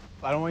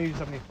 I don't want you to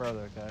step any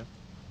further, okay?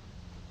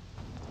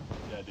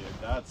 Yeah, dude,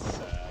 that's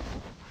sad.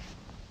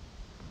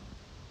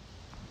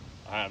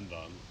 I'm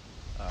done.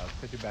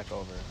 Put you back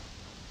over.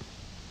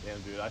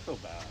 Damn, dude, I feel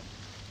bad.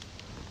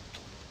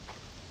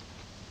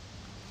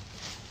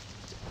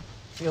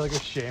 You're like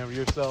ashamed of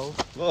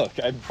yourself. Look,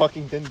 I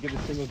fucking didn't get a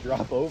single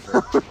drop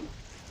over.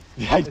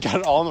 Yeah, I got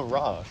it all in the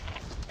rock.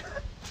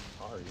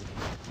 Sorry.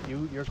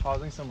 You're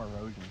causing some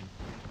erosion.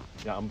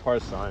 Yeah, I'm part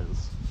of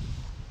science.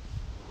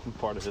 I'm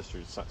part of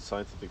history,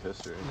 scientific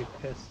history. You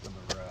pissed on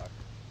the rock.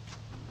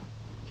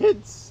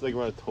 Kids, like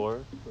we're on a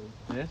tour.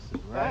 This is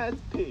That's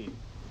pee.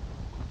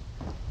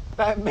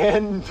 That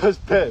man does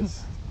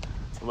piss.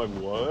 I'm like,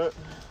 what?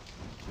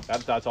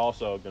 That's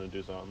also gonna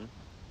do something.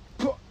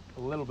 A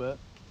little bit.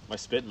 My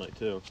spit might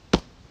too.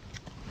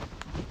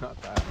 Not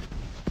that.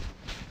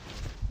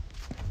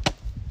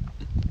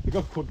 Look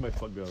how quick my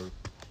foot goes.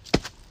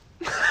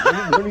 You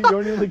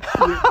don't even like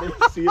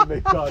see it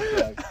make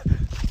contact.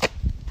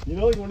 You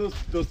know, like one of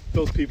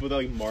those people that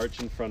like march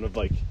in front of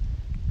like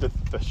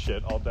the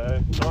shit all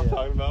day. You know what I'm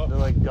talking about? They're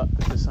like gut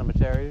the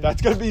cemetery.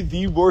 That's gonna be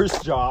the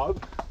worst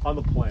job on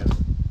the planet.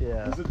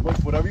 Yeah.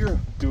 Whatever you're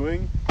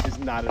doing is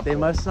not important. They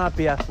must not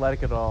be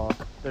athletic at all.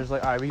 There's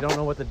like, all right, we don't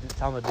know what to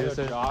tell them to do. Their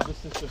So job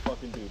is just to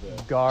fucking do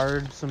this.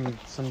 guard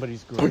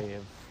somebody's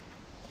grave.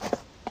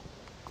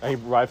 A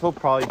rifle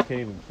probably can't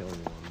even kill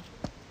anyone.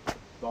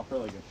 It's all for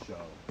like a show.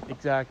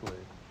 Exactly.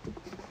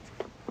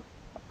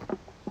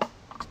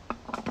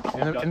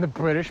 And the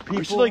British people.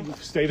 We should like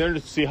stay there to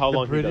see how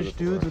long the British he does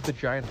it dudes for. with the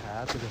giant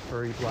hats, with the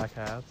furry black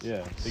hats.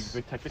 Yeah, they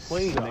took the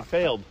plane and they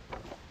failed.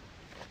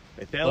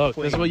 They failed. Look,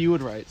 the this is plane. what you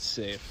would write.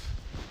 Safe.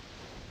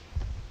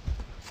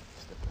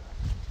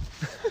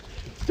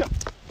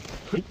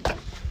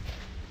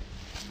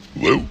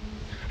 Whoa.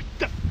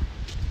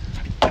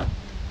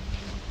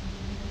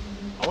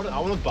 I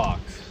want a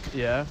box.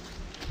 Yeah.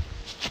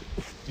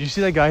 Did you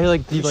see that guy?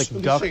 He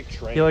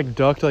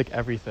ducked like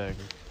everything.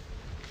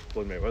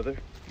 Floyd Mayweather.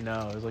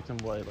 No, it was like some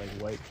white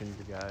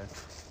ginger guy. I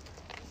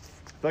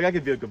feel like I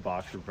could be a good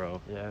boxer,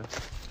 bro. Yeah.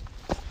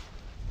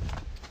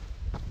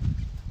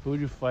 Who would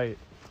you fight?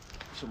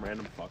 Some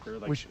random fucker.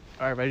 Like,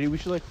 All right, ready? We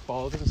should like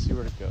follow this and see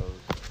where it goes.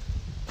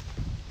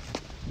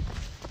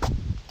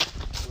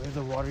 Where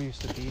the water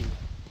used to be.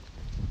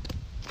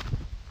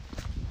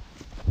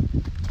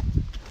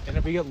 And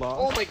if we get lost.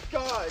 oh my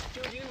god,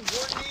 dude, you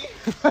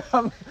didn't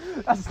warn me.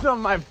 That's not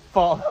my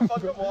fault. I'm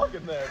fucking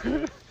walking there,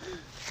 dude.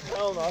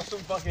 Hell no, some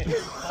fucking.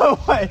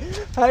 Oh wait,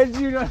 how did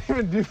you not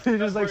even do it?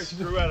 Just like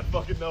screw out of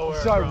fucking nowhere.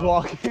 start bro.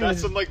 walking.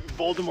 That's some like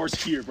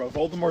Voldemort's here, bro.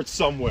 Voldemort's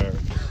somewhere.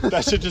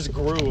 That shit just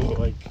grew.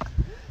 Like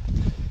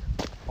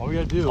all we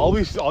gotta do. all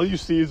you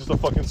see is just a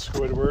fucking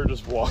Squidward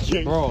just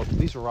walking. Bro,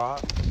 these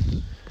rocks.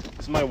 This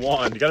is my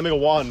wand. You gotta make a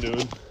wand,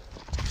 dude.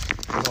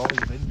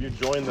 You're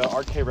joining the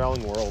RK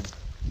Rowling world.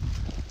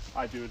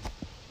 Hi, dude.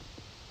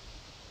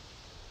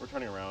 We're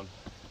turning around.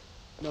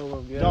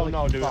 No, dude. I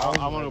want to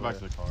go back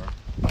to the car.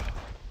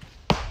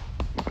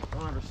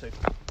 Don't ever say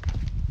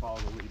follow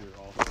the leader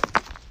also.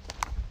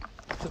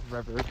 It's a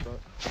river, but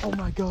oh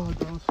my god,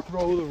 bro, let's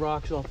throw the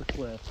rocks off the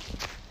cliff.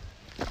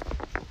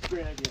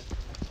 Great idea.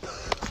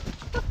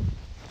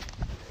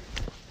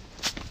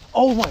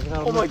 Oh my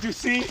god. Oh my, do you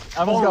see?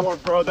 I almost got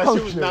Voldemort, bro. That shit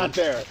was punctured. not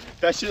there.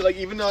 That shit, like,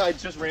 even though I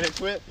just ran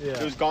into it, Yeah.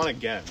 it was gone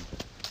again.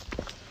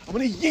 I'm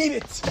gonna yeet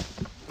it.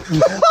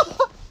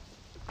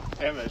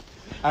 Damn it.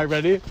 Alright,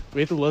 ready?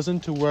 We have to listen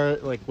to where,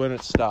 like, when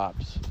it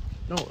stops.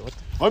 No, what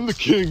the I'm the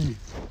king.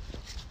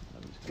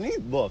 Can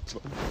you look?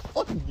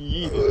 Fucking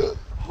yeet it.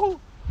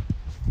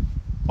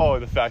 Oh,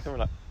 the fact that we're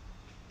not.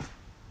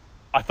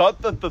 I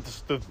thought that the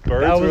birds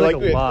That was were like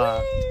like a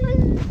lot.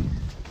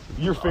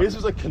 Your face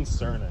was like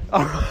concerning.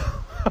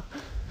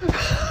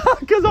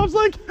 Because I was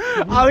like,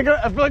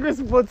 I feel like a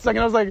split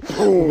second, I was like,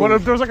 what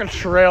if there's like a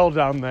trail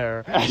down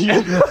there?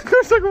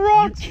 There's like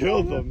rocks. You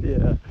killed them.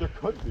 Yeah. There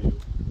could be.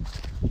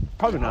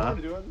 Probably I not.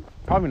 want to do it.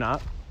 Probably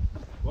not.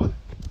 What?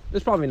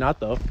 There's probably not,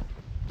 though.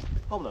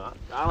 Probably not.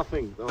 I don't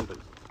think so.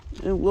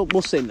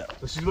 We'll say no.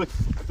 Let's just like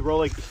throw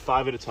like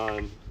 5 at a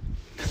time.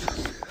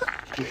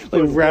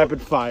 Like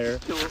rapid fire.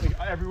 Kill, like,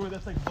 everywhere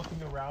that's like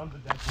looking around, the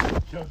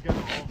death kills get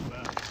all of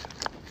that.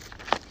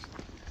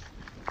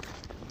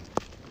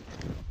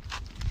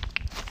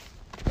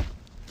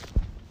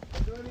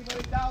 Is there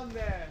anybody down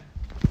there?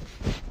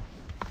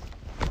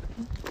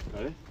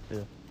 Ready? Yeah.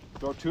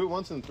 Throw 2 at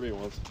once and 3 at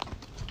once.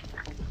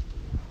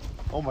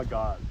 Oh my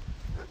god.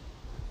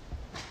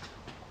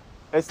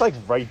 It's like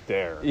right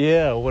there.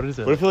 Yeah, what is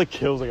it? What if it like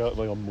kills like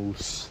a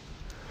moose?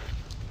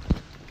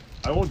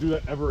 I won't do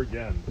that ever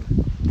again.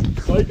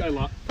 Like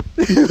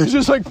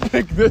just like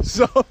pick this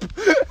up.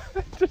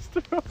 Just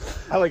throw.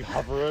 I like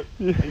hover it.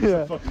 I use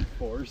the fucking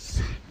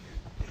force.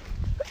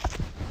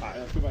 Alright,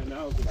 let's go back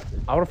now. Let's go back there.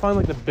 I want to find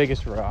like the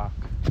biggest rock.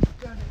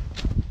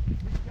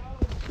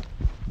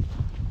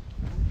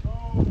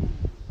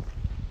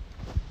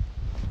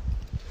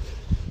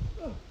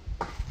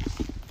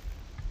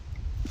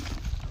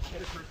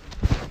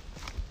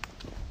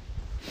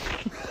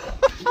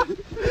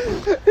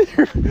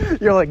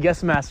 You're like,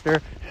 yes,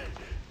 master.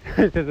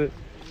 Alright.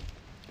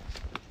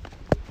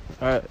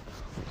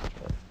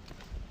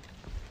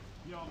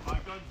 Yo, my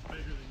gun's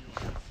bigger than yours.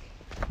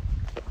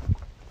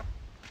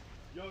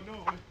 Yo,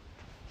 no.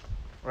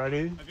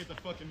 Ready? I get the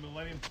fucking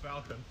Millennium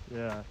Falcon.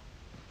 Yeah.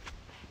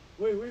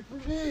 Wait for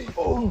me.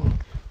 Oh.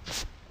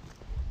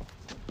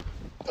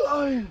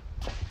 Die.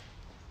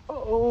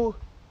 Uh-oh.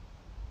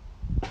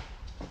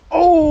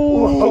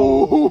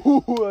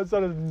 Oh! That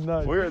sounded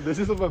nuts. This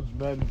is what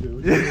men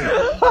do.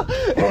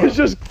 It's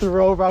just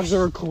throw rocks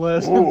over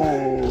cliffs.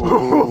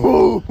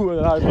 Oh my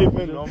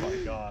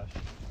gosh.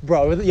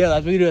 Bro, yeah,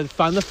 that's what you do.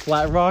 Find the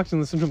flat rocks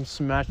and listen to them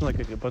smashing like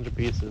a bunch of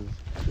pieces.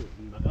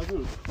 That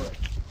was quick.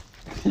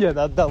 Yeah,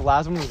 that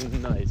last one was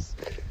nice.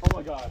 Oh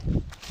my god.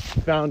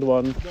 Found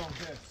one. No,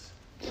 this.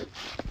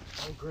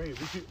 Oh great.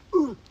 We should.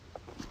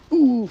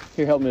 Ooh.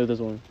 Here, help me with this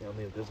one. Help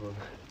me with this one.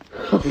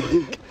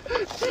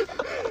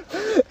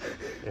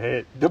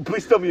 Hey,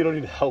 please tell me you don't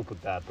need help with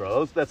that,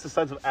 bro. That's the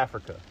size of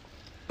Africa.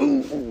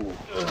 Ooh.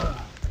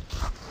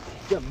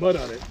 Got mud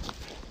on it.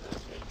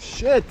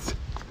 Shit.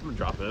 I'm gonna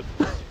drop it.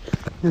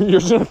 You're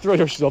just gonna throw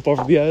yourself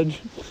over the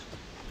edge.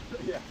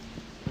 Yeah.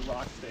 The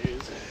rock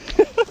stays.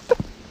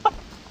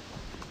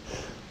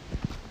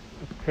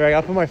 Here, I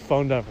gotta put my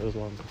phone down for this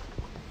one.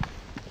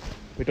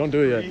 Wait, don't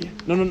do it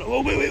yet. No.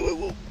 Oh,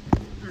 wait.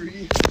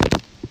 3,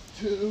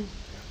 2,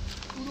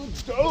 1,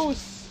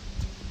 dos.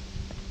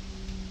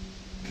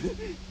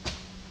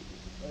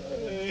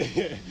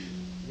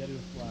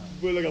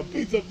 We're like a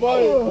pizza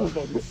pie. Oh,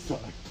 fucking suck.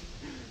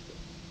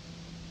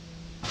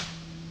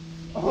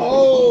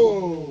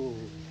 Oh!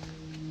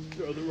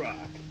 Throw the rock.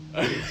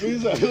 This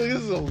is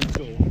illegal.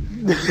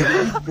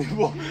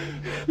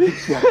 They're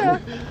just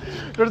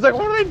like,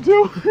 what are they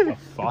doing? The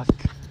fuck?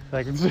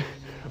 Like,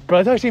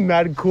 but that's actually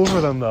mad cool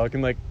for them though. It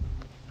can like,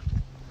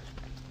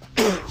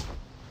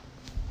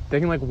 they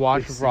can like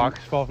watch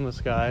rocks fall from the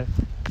sky.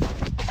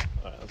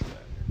 Alright, let's get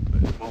out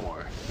of here. One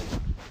more.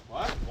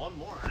 What? One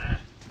more.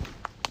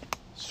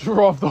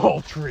 Throw off the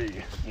whole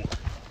tree.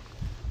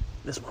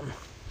 This one.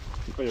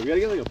 Oh, yeah, we gotta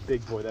get like a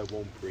big boy that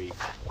won't break.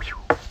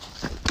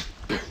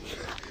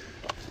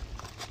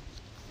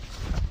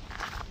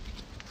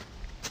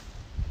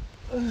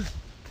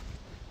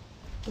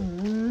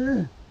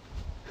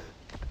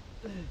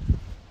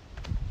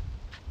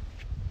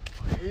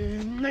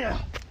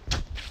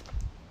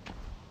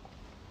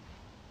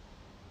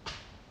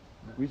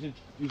 You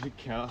should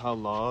count how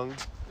long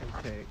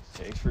it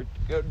takes for it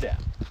to go down.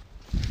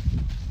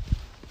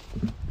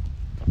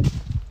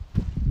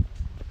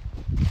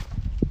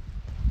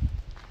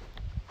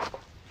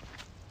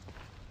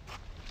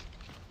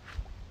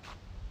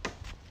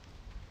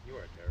 You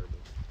are terrible.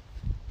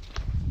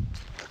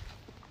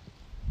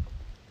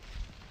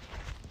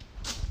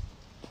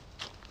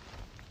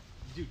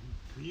 Dude,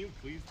 can you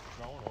please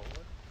throw it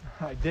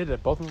over? I did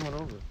it. Both of them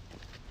went over.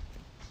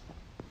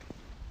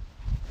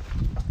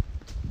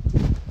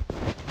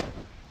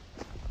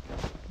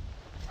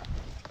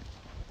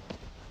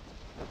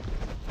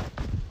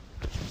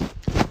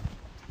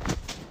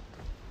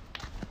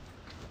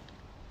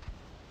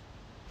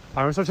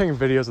 I'm gonna start taking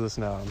videos of this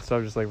now instead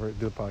of just like do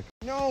the podcast.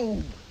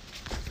 No!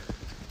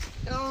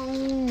 No!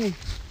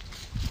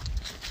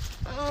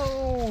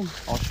 No!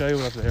 I'll show you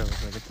what up there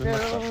looks like. It's in my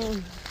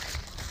stuff.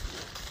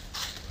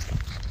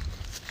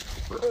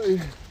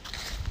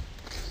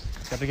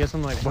 Got to get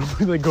some like, what if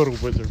we like go to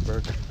Wizard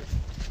Burger?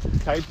 Can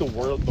I get the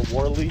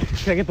Worley?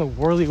 Can I get the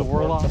Whirly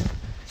Warlock?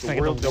 Can I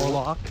get Whirl- the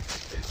Warlock? You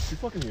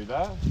fucking hear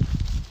that?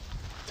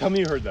 Tell me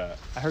you heard that.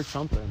 I heard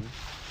something.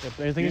 If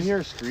anything You in hear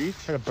here, a screech?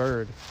 I heard a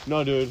bird.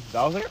 No, dude.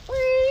 That was like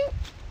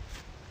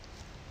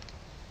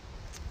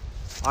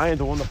I ain't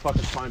the one to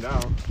fucking find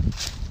out.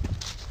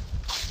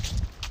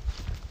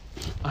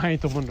 I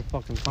ain't the one to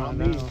fucking find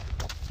Not me. out.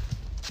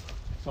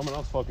 Someone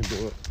else fucking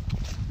do it.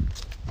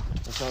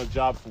 That's not a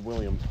job for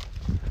William.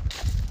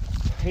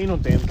 Ain't no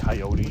damn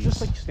coyotes. Just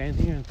like stand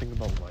here and think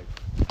about life.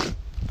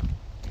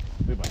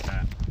 Think about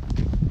that.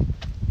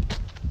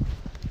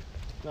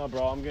 No,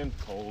 bro, I'm getting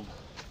cold.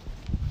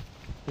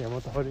 Yeah,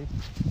 want the hoodie?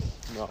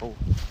 No.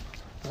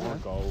 I wanna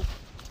go.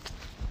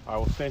 I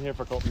will stand here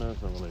for a couple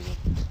minutes and then we'll leave.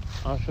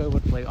 I'll show you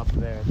what's like up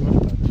there. It's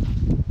much better.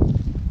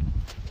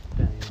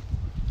 Damn.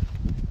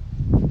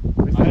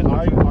 I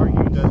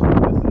argue that this is a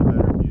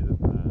better view than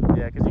that.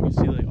 Yeah, because you can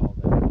see like all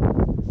that.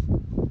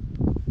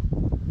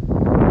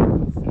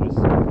 This is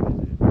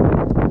crazy.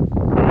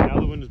 Alright, now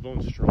the wind is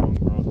blowing strong,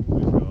 bro.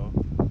 Please go.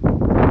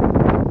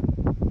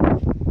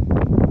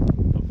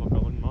 The fuck I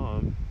wouldn't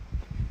mind.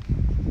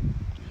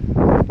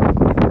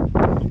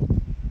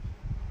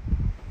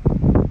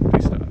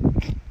 Please stop.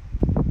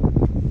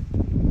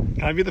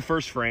 Can I be the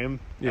first frame,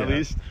 Yeah. at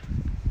least?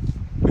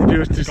 Do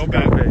Go some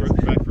back, kind of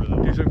face. back further.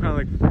 Do some kind of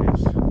like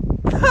face.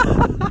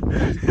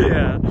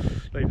 Yeah.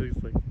 Like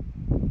just like.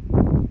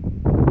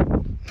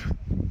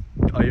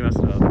 Oh, you messed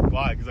it up.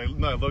 Why? Because I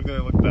looked and I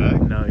looked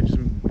back. No, you just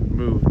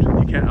moved.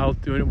 You can't. I'll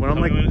do it when I'm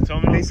like Tell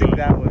me when I'm facing good.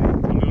 that way.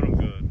 Tell me when I'm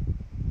good.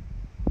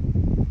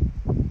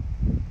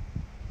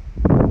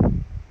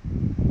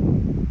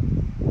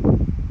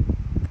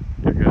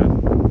 You're good.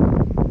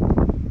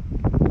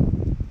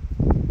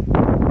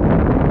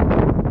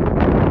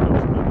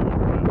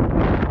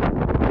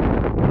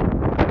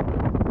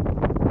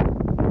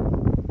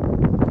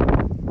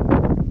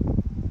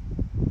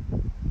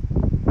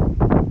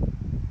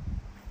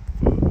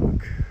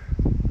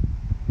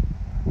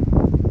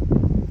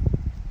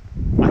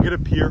 I could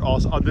appear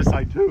also on this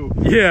side too.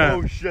 Yeah.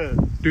 Oh shit.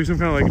 Do some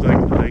kind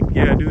of like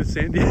yeah. Do the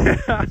same. Yeah.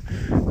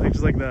 Like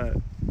just like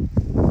that.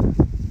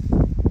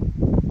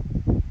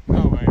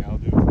 No way, I'll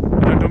do it.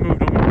 No, don't move.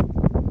 Don't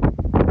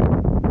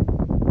move.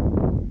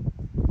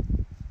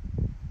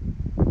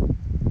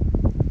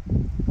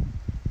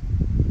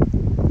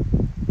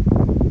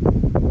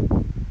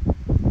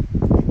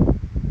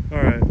 All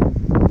right.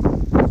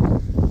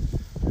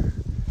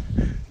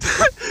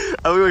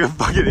 I look like a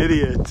fucking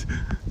idiot.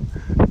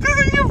 This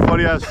is a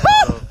funny ass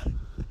photo.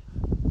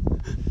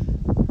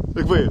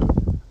 Like, wait.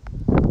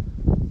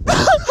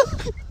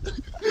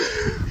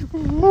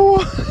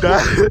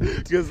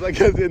 Because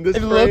in this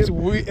It frame, looks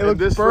it in looks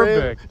this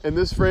perfect. Frame, in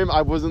this frame,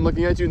 I wasn't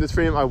looking at you. In this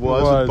frame, I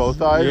was Was, with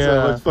both eyes. yeah. So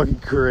it looks fucking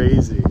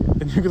crazy.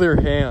 The nuclear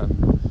hand.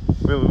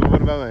 Wait,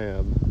 what about my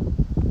hand?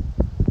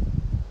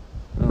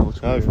 Oh, looks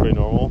That looks weird. pretty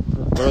normal.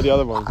 Where are the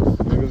other ones?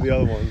 Look at the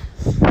other ones.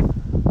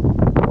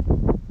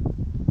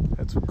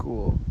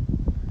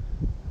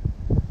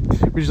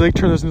 We should like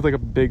turn this into like a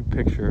big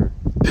picture.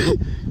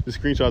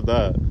 Just screenshot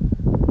that.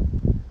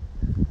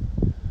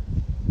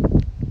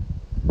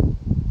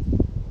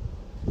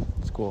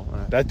 It's cool. All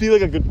right. That'd be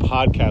like a good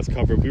podcast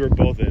cover if we were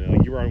both in it.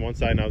 Like you were on one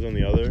side and I was on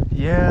the other.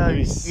 Yeah, That'd be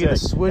we sick. gotta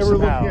switch And we're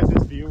somehow. looking at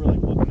this view. We're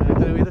like looking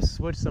at it. We gotta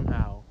switch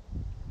somehow.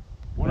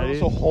 One of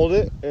us will hold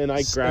it and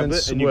I grab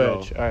it and you go.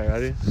 All right,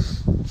 ready?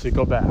 So you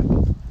go back.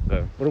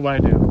 There. What do I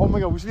do? Oh my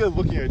god, we should be like,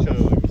 looking at each other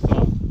like we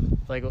stop.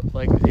 Like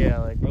yeah,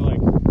 like. Or like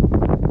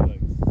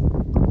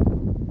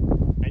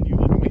and you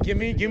look at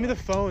me. Give me the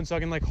phone so I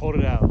can like hold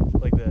it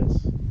out like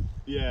this.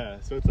 Yeah,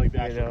 so it's like the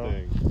actual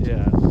thing.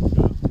 Yeah.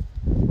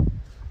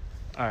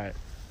 All right.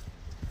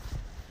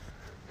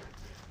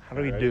 How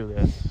do we do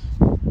this?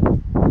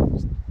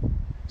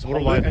 So what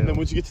do I do? And then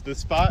once you get to this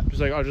spot, just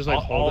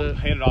hold it.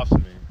 Hand it off to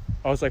me.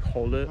 I was like,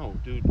 hold it. No,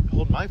 dude,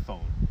 hold my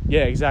phone.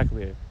 Yeah,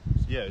 exactly.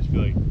 Yeah, just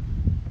be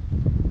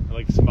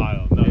like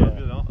smile. No, Yeah.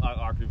 don't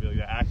awkwardly be like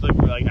that. Act like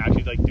we're like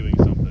actually like doing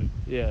something.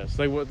 Yeah.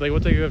 So what's a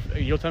good?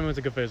 You'll tell me what's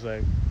a good face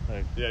like.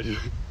 Yeah,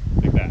 just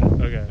like that.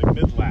 Okay. Like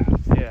mid laugh.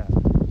 Yeah.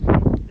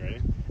 Ready?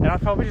 And I'll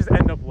probably just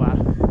end up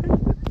laughing.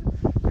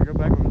 You go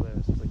back over there.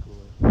 It's just like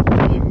cooler.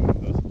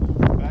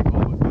 Back all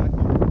the way back.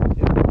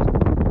 Yeah. I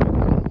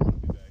don't want to be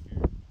back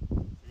here.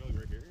 You're like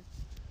right here.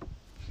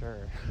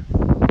 Sure.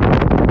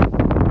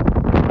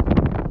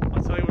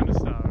 I'll tell you when to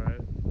stop,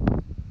 right?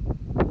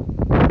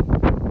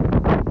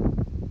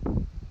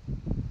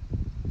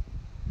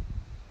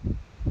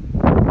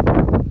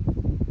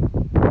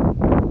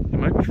 It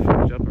might be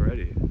finished up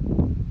already.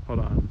 Hold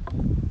on.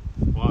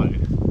 Why?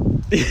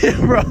 Yeah,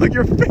 bro, look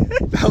your face.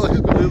 That looks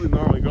completely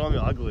normal. You're calling me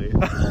ugly.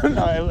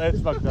 No,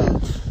 it's fucked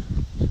up.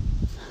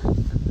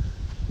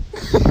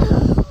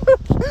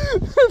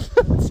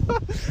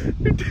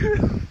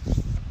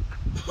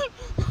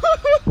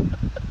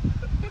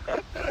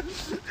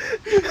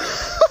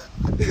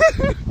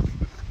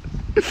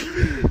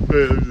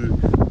 Wait, let me see.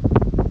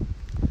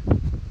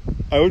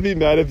 I would be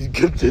mad if you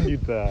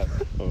continued that.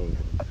 Oh,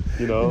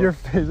 you know? Your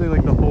face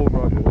like the whole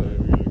run.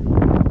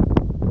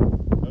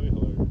 That'd be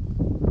hilarious.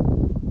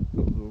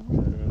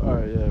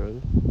 Alright, yeah,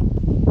 ready?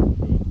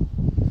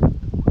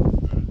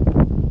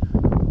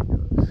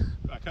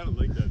 I kind of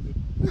like that, dude.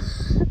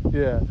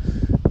 Yeah.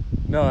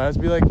 No, it has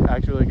to be like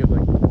actually like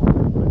like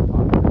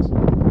podcast.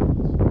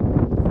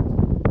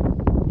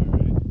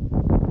 Ready?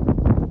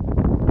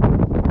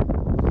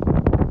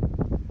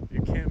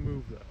 You can't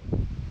move though.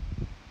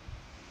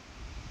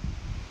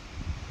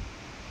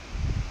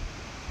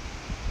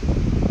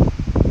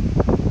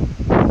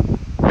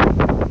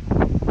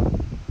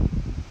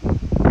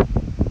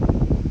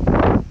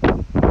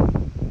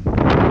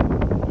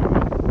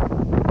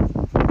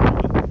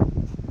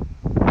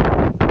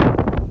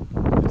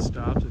 It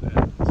stops, it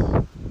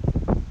ends.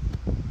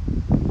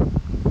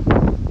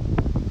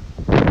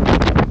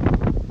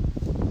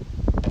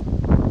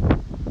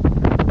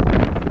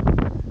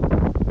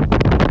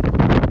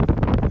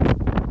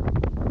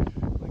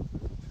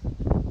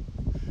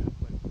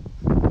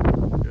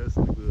 Yes,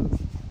 like this.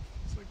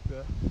 It's like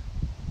that.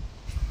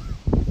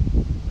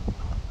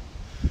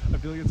 I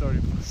feel like it's already.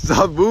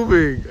 Stop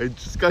moving! I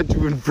just got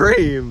you in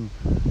frame.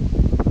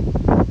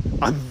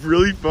 I'm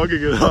really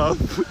fucking it up.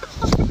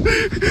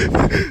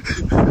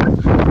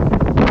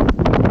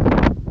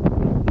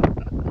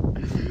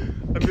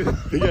 I mean,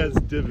 big ass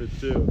divot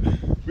too.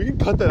 We can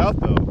cut that out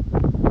though.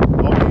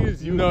 All we need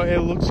is you. No, it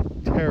looks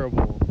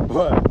terrible.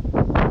 What?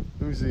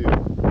 Let me see.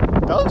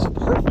 That looks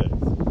perfect.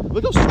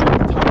 Look how straight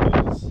the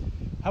top is.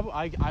 How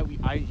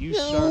about you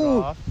start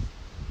off?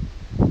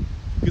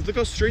 Because look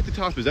how straight the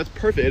top is. That's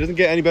perfect. It doesn't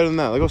get any better than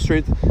that. Look how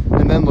straight,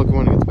 and then look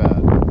when it gets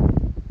bad.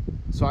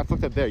 So I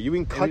fucked up there. You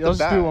can cut the Let's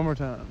back. do it one more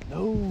time.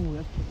 No.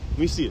 Let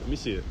me see it. Let me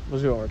see it.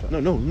 Let's do it one more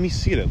time. No, let me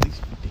see it at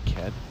least.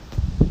 Dickhead.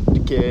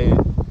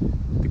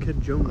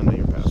 Dickhead Jones. I know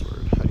your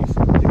password. How do you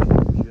say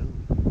Dickhead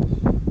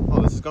Jones?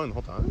 Oh, this is going the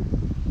whole time?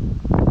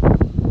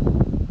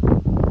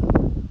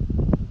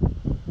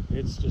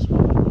 It's just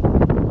one.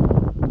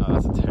 Oh,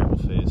 that's a terrible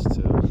face,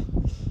 too.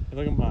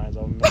 Look at mine.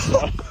 I'll mess it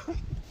up.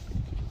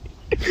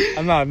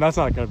 That's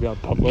not gonna be on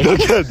public.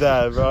 Look at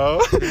that, bro.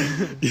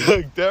 You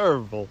look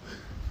terrible.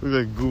 Look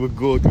like a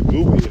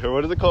goonie. Or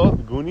what is it called?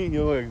 A goonie?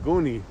 You look like a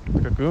goonie.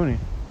 Like a goonie.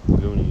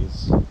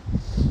 Goonies.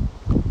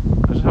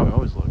 That's just how I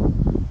always look.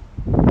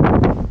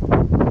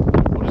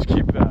 We'll just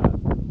keep that.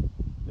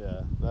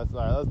 Yeah, that's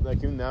alright.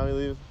 Like, now we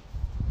leave.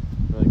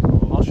 Really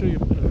cool. I'll show you.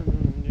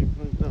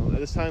 No,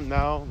 this time,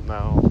 now.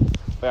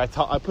 Like,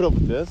 I put up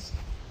with this.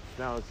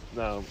 Now it's,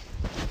 now.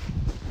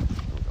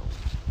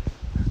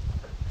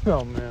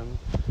 Oh man,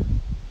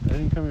 I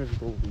didn't come here to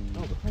go leave.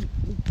 No, but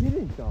we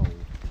didn't though.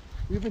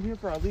 We've been here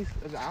for at least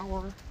an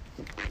hour.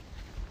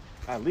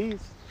 At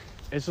least.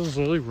 It's just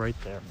literally right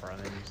there, bro.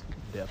 And just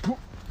dip.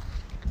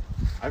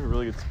 I have a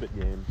really good spit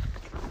game.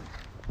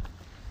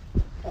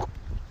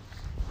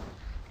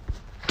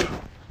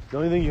 The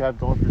only thing you have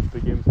going for your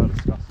spit game is how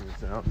disgusting it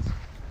sounds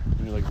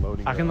when you're like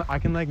loading. I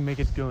can like make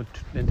it go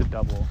into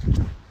double.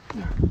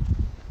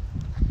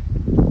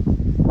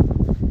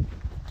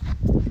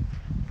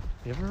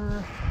 You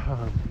ever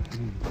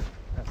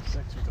have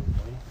sex with a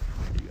worm.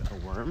 You got a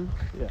worm?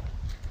 Yeah.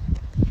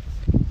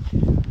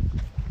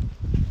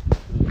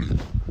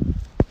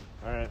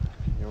 Alright,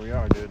 here we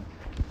are, dude.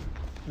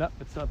 No,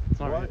 it's not. It's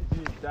not right.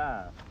 What is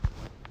that?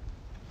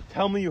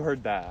 Tell me you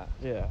heard that.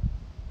 Yeah.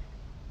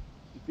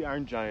 It's the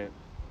Iron Giant.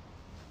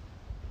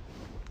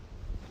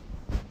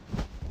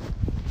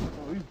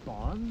 Are these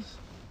bombs?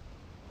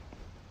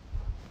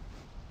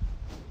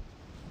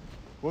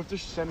 What if they're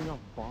sending off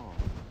bombs?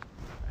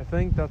 I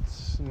think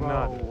that's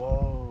not.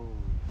 Whoa.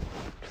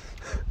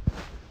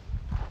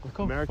 Look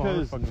how America far it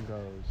is- fucking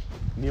goes.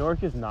 New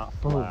York is not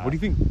flat. Bro, what do you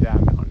think that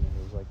mountain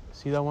is? Like,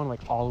 see that one, like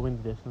all the way in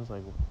the distance,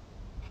 like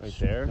Right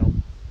there? No,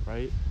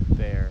 right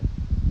there.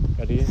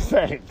 Ready?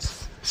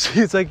 Thanks. See,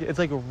 it's like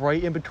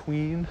right in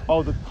between.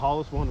 Oh, the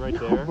tallest one right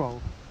there? Bro,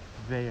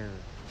 there.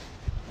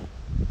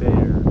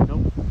 Nope.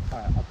 All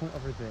right, I'll point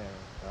over there.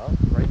 Oh,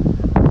 Right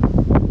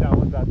there. that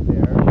one's out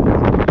there.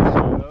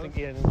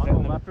 It's like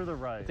On the left or the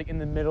right? It's like in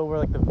the middle where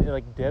like the it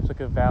like dips like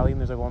a valley, and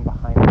there's like one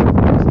behind it.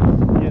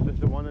 Yeah,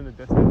 the one in the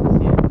distance?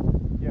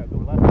 Yeah, the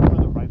left one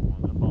or the right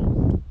one? They're both.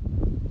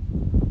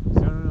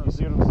 No. You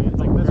see what I'm saying? It's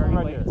like this one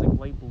right here. It's like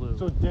light blue.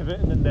 So divot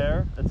and then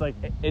there, it's like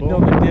No,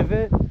 the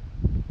divot.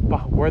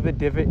 But where the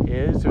divot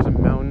is, there's a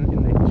mountain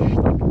in the like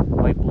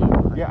light blue.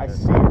 behind yeah, I it.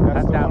 see.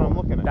 That's the that one I'm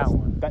looking at. That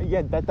one. That's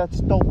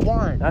the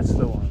one. That's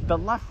the one. The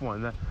left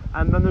one.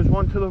 And then there's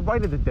one to the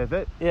right of the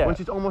divot, Yeah. which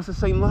is almost the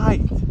same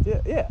height.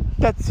 Yeah.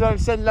 That's what I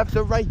said left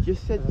or right. You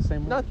said It's the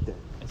same one. nothing.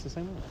 It's the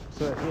same one.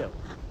 So yeah. So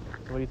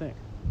what do you think?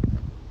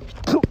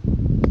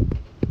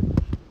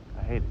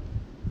 I hate it.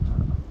 So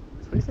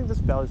what do you think this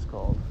valley's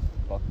called?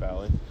 Fuck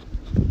Valley.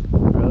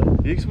 Really? You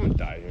think someone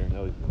died here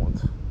at least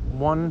once?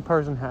 One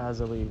person has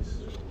at least.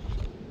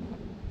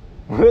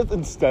 What if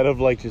instead of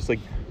like just like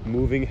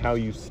moving how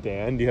you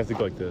stand, you have to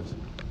go like this?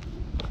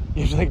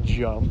 You just like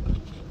jump.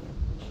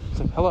 It's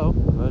like, hello.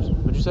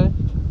 What'd you say?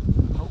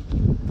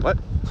 What?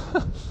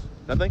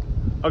 Nothing?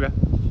 Okay.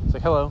 It's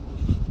like, hello.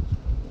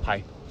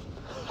 Hi.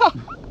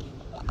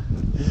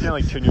 You can't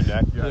like turn your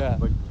neck. Yeah.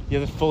 Like, You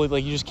have to fully,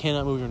 like, you just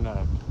cannot move your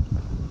neck.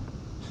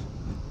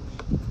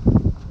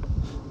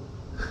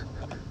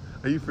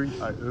 are you free?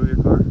 Alright, move your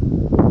car.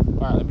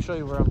 Alright, let me show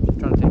you where I'm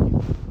trying to take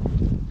you.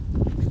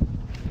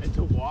 And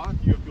to walk,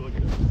 you have to go like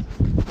this.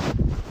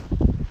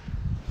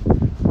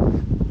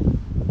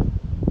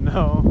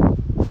 No.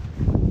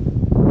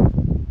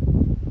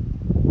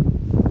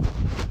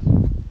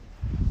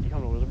 You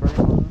come to Williamsburg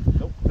anymore?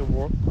 Nope. The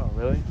world? Oh,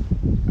 really?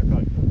 I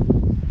probably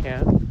could.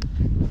 Can't?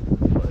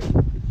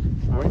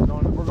 We're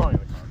going in the car.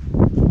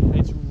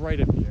 It's right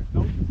up here.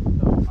 No,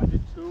 I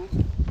did two.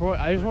 Bro,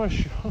 I just want to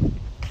show. Dude,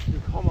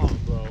 come on,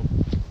 bro.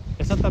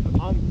 It's not that.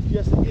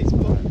 Yes, it's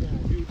fucking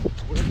bad, dude.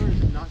 Whatever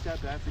is not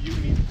that bad for you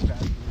means it's bad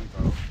for me,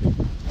 bro.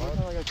 What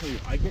time I gotta tell you?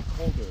 I get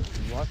colder.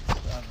 What?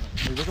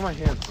 Hey, look at my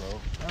hands, bro.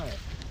 Alright.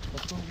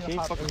 Let's go Can't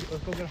get fucking-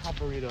 let's go get a hot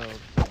burrito.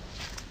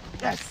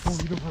 Yes!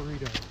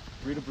 Burrito.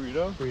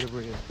 Burrito?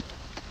 Burrito.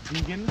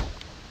 Vegan?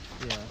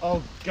 Yeah.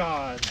 Oh,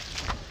 God.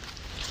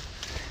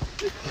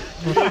 Can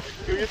we get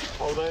the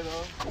Kodak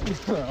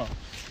though?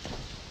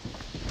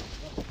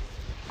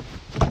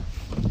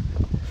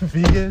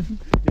 Vegan?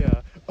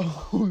 Yeah.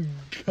 Oh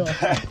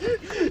god.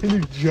 And you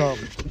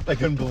jumped. I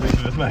couldn't believe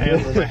it with my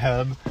hands on my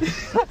head.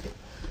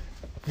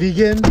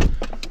 Vegan?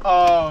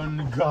 Oh,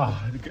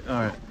 God.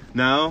 Alright,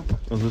 now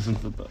let's listen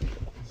to the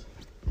podcast.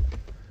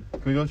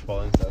 Can we go to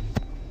Chipotle instead?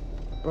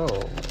 Bro.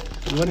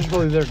 When is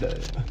really their day?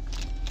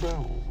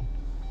 Bro.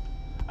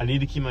 I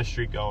need to keep my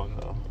streak going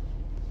though.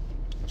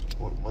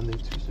 Monday,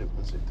 Tuesday,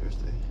 Wednesday,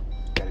 Thursday.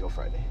 Gotta go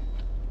Friday.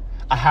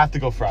 I have to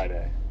go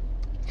Friday.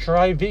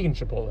 Try vegan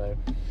Chipotle.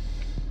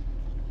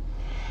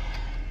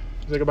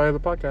 Say goodbye to the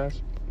podcast.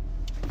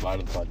 Bye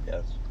to the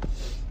podcast.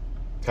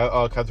 Cat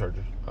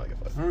charger. I like it.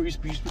 Remember, we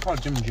used to be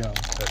called Jim and Joe.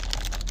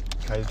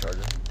 Cat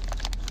charger.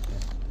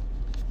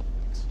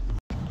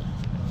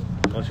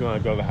 Unless you want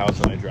to go to the house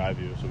and I drive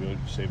you, so we'll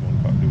save one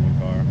car, do one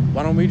car.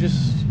 Why don't we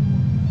just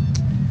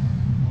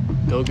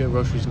go get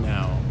groceries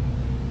now?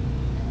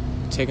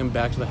 Take them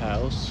back to the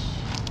house.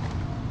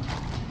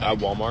 At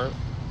Walmart.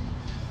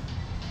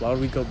 Why would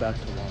we go back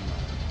to Walmart?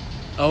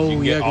 Oh, You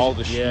can yeah. get all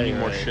the yeah, you need you're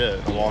more right. shit.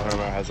 And Walmart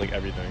has like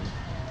everything.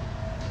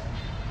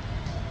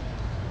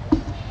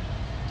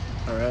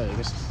 Alright, I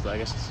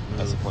guess it's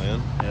That's the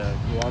plan. Yeah,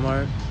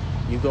 Walmart.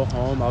 You go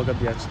home, I'll get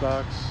the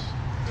Xbox.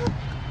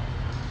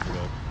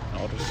 Good.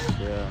 I'll just,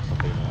 yeah. I'll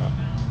figure it out.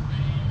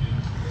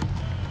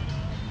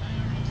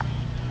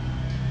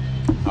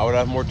 I would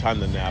have more time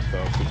to nap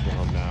though if we went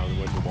home now and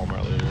went to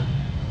Walmart later.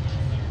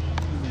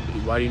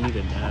 Why do you need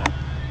a nap?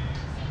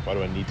 Why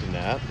do I need to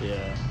nap?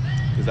 Yeah.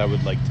 Because I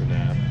would like to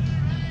nap.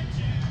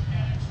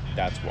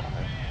 That's why.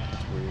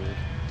 That's weird.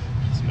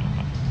 It's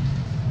not.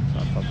 It's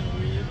not fucking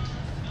weird.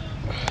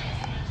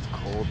 It's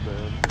cold,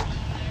 man.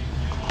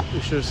 We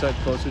should have sat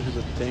closer to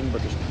the thing,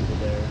 but there's people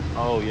there.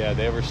 Oh yeah,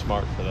 they were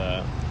smart for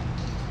that.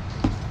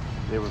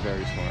 They were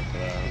very smart for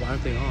that. Why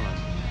aren't they on?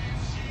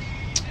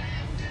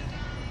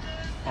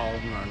 All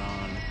of them aren't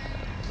on.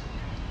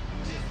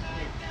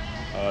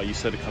 You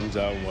said it comes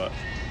out in what?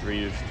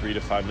 3 to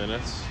 5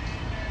 minutes?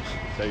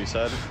 Is that what you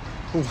said?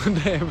 When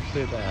did I ever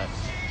say that?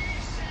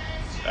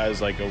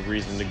 As like a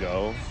reason to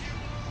go.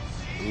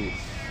 Oof.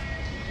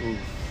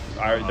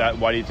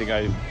 Why do you think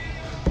I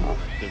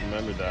didn't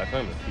remember that? I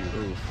thought it was cute.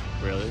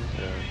 Oof. Really?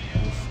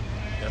 Yeah. Oof.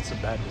 That's a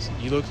bad decision.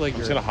 You look like I'm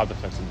you're... just gonna hop the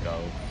fence and go.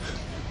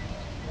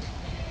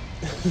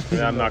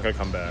 I'm not gonna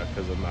come back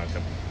because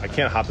I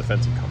can't hop the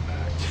fence and come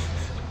back.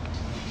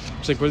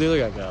 It's like, where'd the other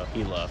guy go?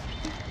 He left.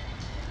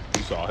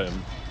 You saw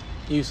him.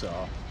 You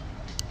saw.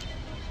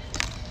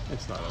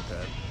 It's not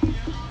okay.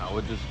 I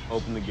would just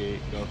open the gate,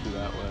 go through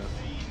that way.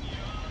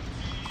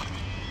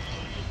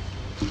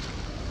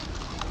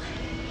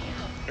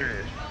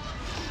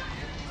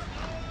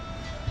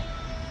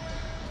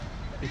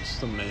 It's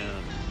the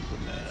man.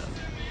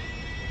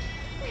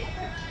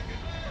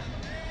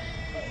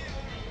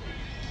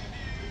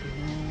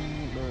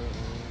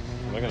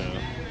 I'm looking at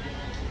it. I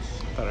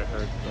thought I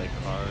heard, like,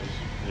 cars.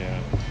 Yeah,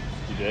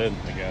 you did,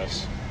 I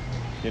guess.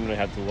 You didn't really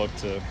have to look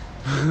to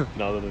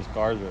know that there's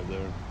cars right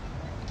there.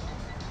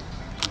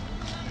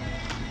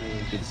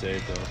 You could say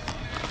it, though. I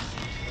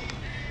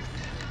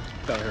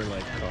thought I heard,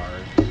 like,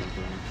 cars or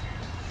something.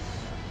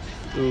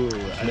 Ooh,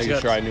 Making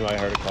sure I knew I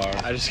heard a car.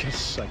 I just got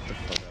sucked the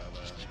fuck out of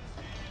that.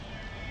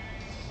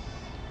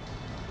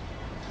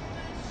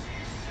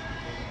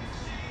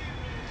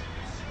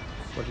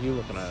 What are you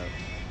looking at?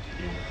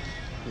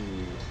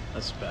 Ooh,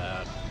 that's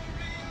bad.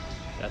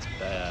 That's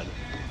bad.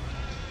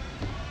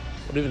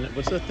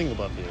 What's that thing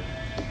above you?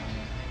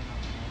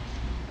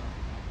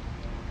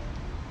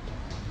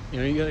 You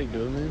know what you gotta do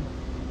with me?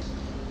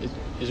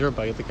 Is there a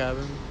bike at the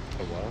cabin?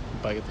 A what?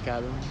 A bike at the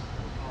cabin?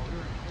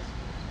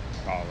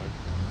 Probably.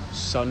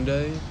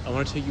 Sunday, I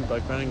want to take you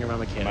bike riding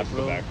around I'm about to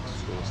go Mechanicsville. back to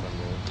school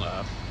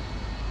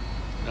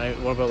Sunday.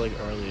 What about like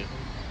early?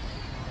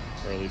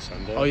 Early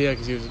Sunday? Oh yeah,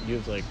 because you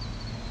have like,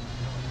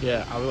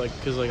 yeah, I was like,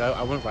 cause like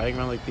I went riding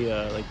around like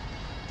the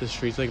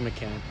streets like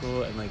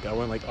Mechanical, and like I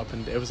went like up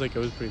and it was pretty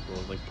cool. It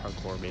was like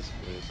parkour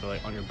basically, but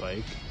like on your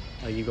bike,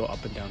 like you go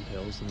up and down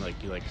hills and like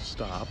you like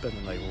stop and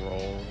then like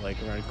roll like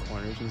around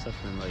corners and stuff,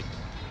 and then like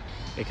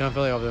it kind of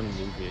felt like I was in a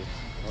movie,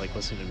 like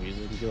listening to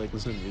music. You could like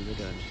listen to music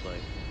and just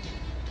like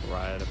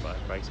ride a bike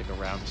like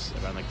around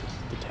like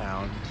the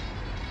town,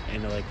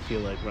 and to like feel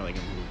like we're like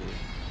in a movie.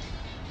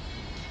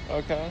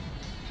 Okay.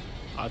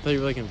 I thought you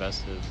were like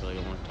invested for like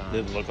a long time.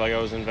 Did it look like I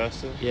was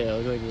invested? Yeah,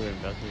 it looked like you were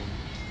invested.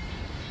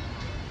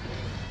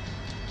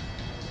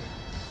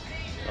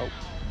 Oh.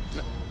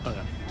 No.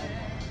 Okay.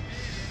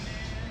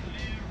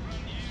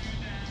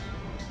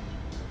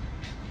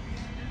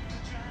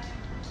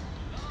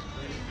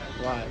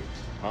 Why?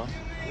 Huh?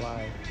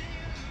 Why?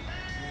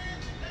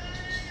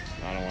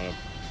 I don't want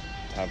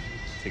to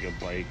take a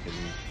bike and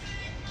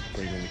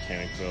bring to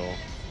Mechanicville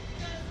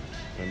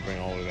and bring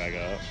all the way back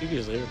up. You could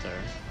just leave it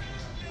there.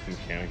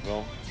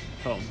 Mechanicville.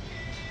 Home.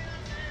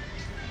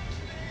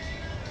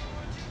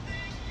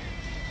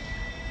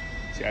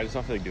 See, I just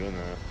don't feel like doing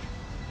that.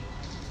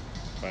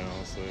 Quite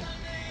honestly.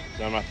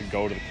 Then I'm gonna have to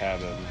go to the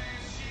cabin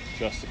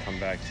just to come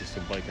back just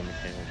to bike in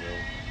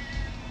Mechanicville.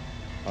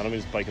 I don't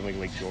mean just bike in like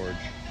Lake George.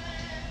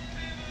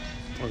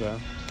 Okay.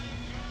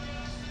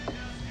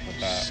 Like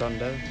that.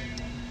 Sunday.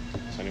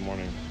 Sunday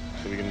morning.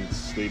 So we can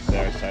sleep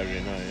there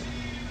Saturday night.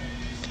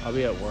 I'll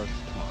be at work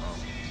tomorrow.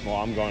 Well,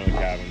 I'm going to the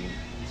cabin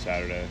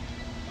Saturday.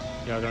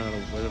 You're not going to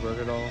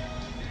Wizardburg at all?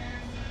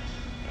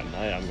 At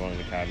night, I'm going to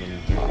the cabin.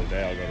 During the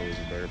day, I'll go to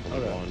Wizardburg for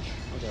Okay. lunch.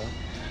 Okay.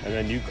 And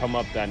then you come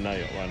up that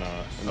night, why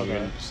not? And then we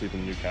Okay. can sleep in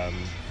the new cabin.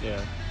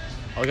 Yeah.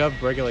 I'll get a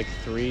break at like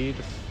 3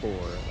 to 4,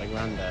 like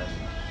around that.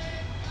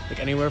 Like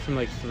anywhere from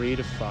like 3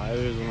 to 5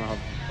 is when I'll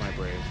have my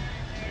break.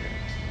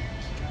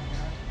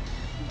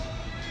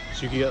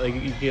 So you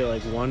could get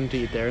like one to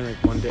eat there and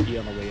like one to eat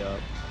on the way up.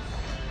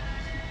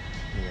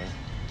 Okay.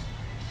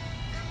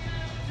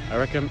 I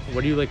reckon.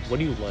 What do you like?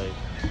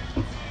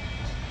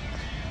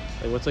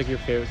 Like, what's like your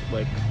favorite?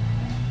 Like,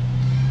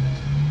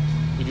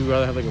 would you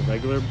rather have like a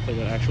regular, like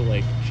an actual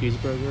like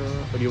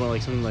cheeseburger, or do you want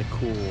like something like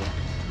cool,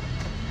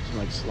 some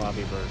like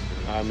sloppy burger?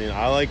 I mean,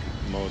 I like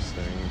most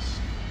things.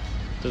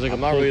 There's like I'm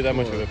a not pulled really that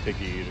much of pork. a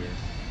picky eater.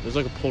 There's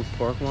like a pulled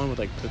pork one with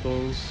like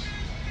pickles.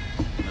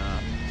 Nah.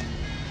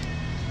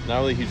 Not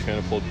really a huge fan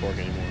of pulled pork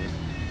anymore.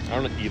 I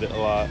don't eat it a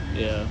lot.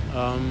 Yeah.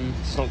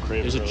 Just don't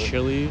crave There's it. a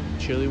Really.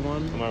 chili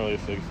one. I'm not really a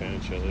big fan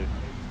of chili.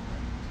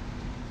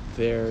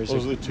 There's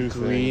Those a are the two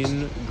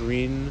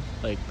green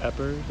like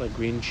pepper, like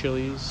green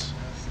chilies.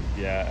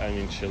 Yeah, I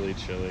mean chili.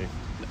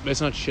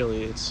 It's not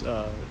chili. It's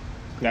green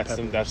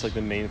peppers. That's like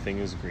the main thing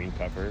is green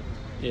pepper.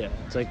 Yeah,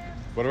 it's like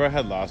Whatever I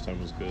had last time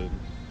was good.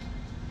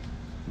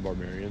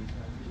 Barbarian.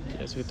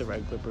 yeah. So we get the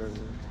regular burger,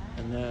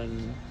 and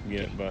then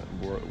Yeah, but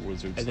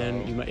wizard and style.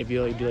 then you might if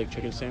you like do like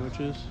chicken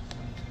sandwiches.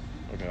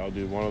 Okay, I'll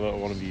do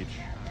one of each.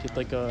 Get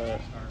like a.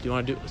 Do you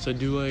want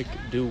to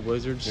do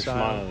wizard You're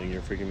style? smiling.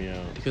 You're freaking me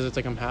out. Because it's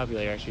like I'm happy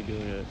like actually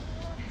doing it.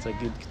 It's like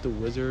get the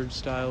wizard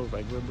style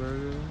regular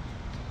burger,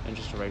 and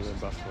just a regular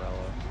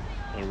buffarella.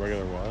 A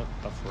regular what?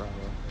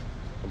 Buffarella.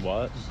 A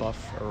what?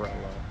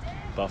 Buffarella.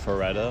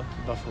 Buffaretta?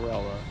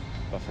 Buffarella.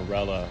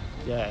 Buffarella.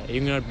 Yeah,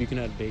 you can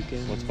add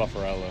bacon. What's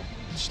buffarella?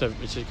 It's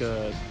like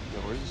a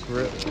where's this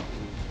grill. food?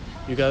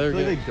 You gotta I feel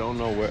get. like they don't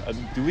know where.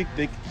 Do we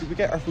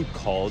get our food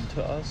called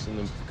to us and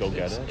then go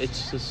get it?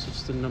 It's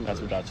just the number. That's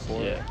what that's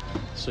for. Yeah.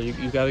 So you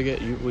gotta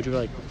get. Would you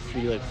like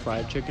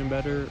fried chicken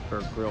better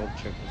or grilled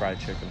chicken? Fried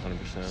chicken,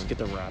 100%. Just get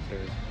the Raptor.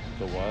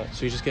 The what?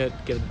 So you just get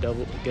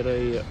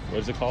a What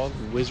is it called?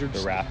 Wizard. The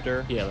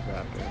Raptor. Yeah, the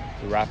Raptor.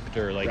 The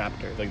Raptor, like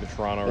Raptor. like the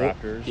Toronto Or-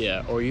 Raptors.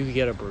 Yeah, or you could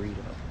get a burrito.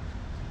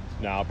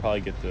 No, I'll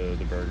probably get the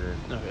burger.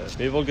 Okay.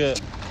 Maybe we'll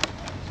get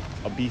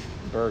a beef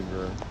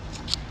burger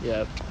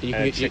Yeah. You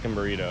and a get chicken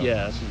burrito.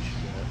 Yeah, that's what you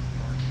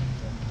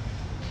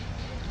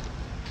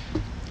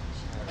should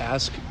get.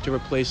 Ask to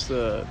replace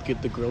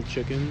get the grilled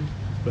chicken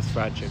with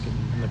fried chicken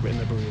in the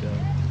burrito.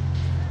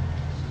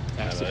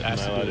 Ask Am I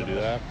allowed to do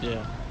that?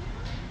 Yeah.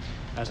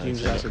 Ask you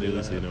That's just ask to do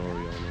ridiculous. that. They know where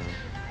we are now.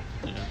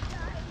 Yeah.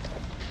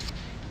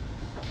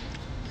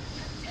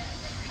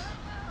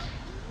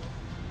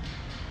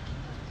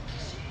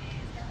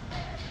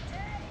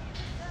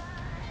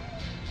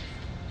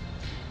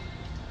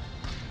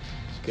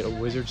 Just get a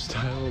wizard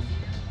style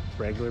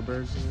regular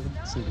burger.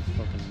 It's gonna be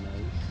fucking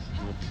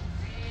nice.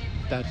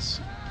 That's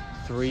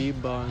 3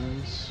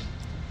 buns.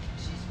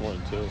 More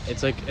than 2.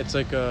 It's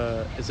like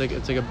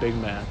a Big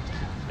Mac,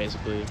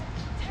 basically.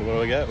 So what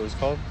do I get? What's it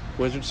called?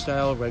 Wizard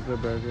style regular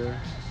burger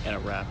and a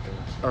Raptor,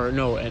 or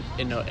no, and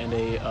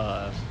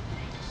a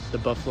the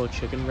buffalo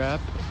chicken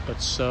wrap,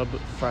 but sub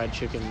fried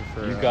chicken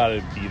for. You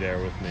gotta be there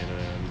with me,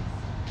 man.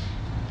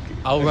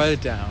 I'll write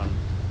it down.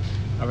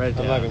 I'm not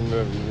gonna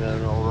move.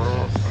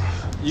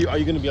 Are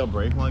you gonna be able to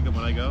break when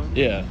I go?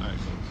 Yeah. All right,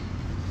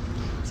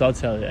 cool. So I'll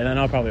tell you, and then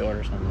I'll probably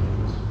order something.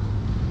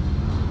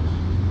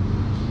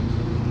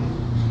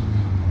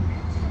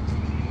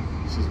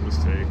 This is a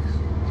mistake.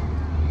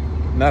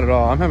 Not at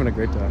all. I'm having a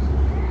great time.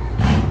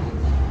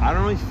 I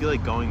don't really feel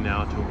like going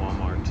now to a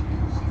Walmart.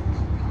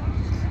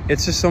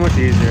 It's just so much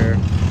easier.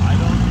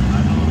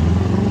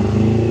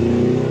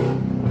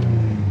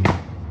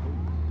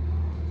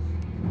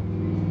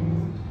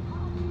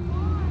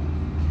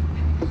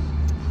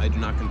 I do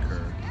not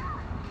concur.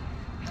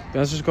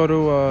 Let's just go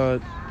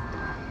to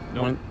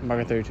Nope.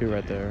 Market 32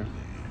 right there.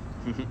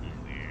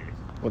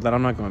 Well, then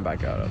I'm not going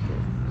back out up there.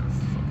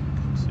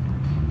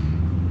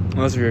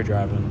 Unless if you're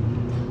driving.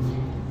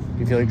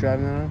 You feel like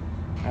driving now?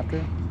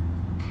 After?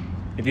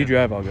 If you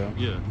drive, I'll go.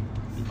 Yeah.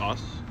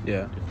 Us?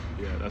 Yeah.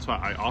 Yeah, that's why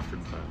I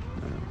offered that.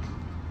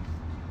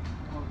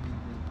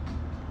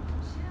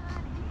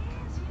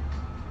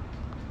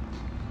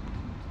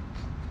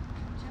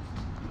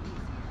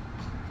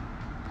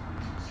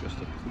 Just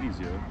to please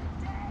you.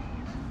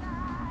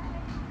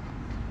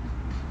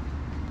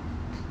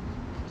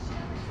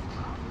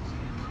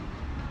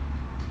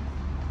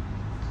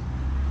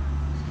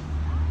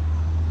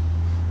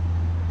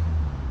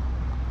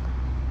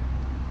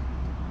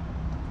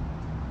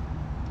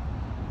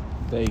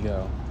 There you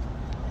go.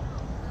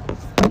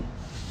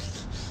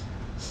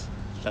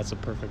 That's a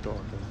perfect order.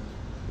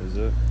 Is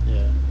it?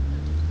 Yeah.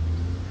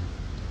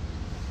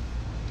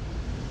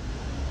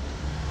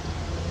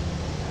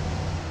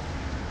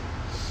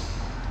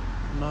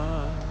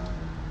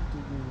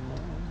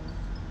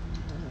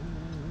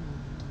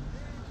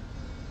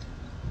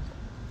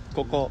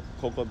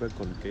 Coco bed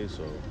con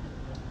queso.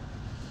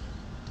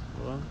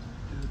 What?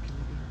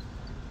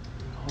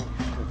 Oh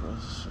shit, bro,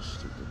 this is so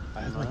stupid.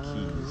 I have my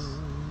keys.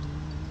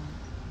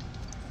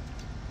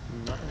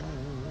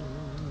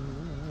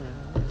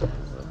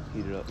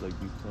 Heat it up like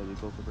you probably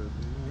Coco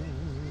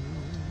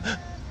bed.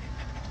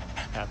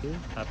 Happy?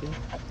 Happy?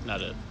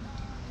 Not it.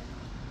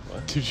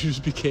 What? Dude, you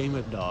just became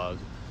a dog.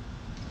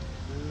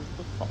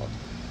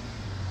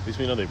 At least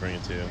we know they bring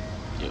it to you.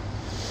 Yep.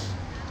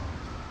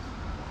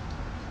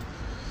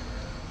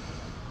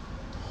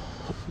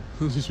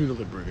 At least we know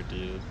they bring it to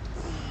you.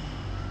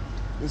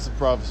 At least the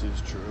prophecy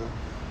is true.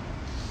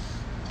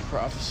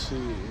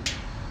 Prophecy.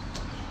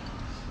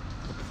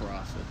 The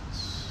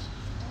prophets.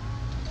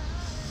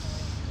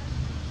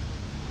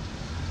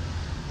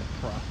 The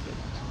prophet.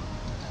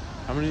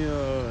 How many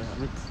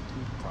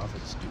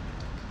prophets do you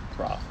make?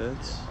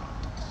 Profits?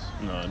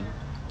 None.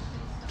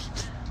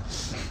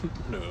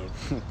 No.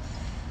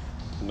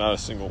 Not a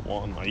single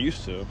one. I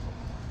used to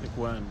Like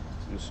when?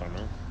 in the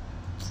summer.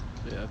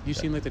 Yeah. You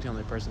seem like the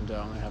only person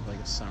to only have like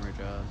a summer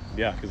job.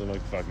 Yeah, because I'm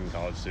like a fucking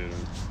college student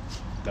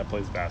that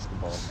plays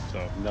basketball,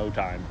 so no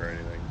time for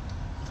anything.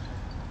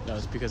 No,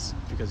 it's because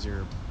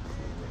you're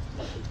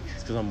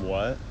It's because I'm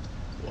what?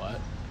 what?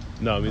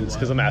 No, I mean it's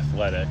because I'm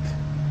athletic.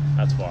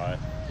 That's why.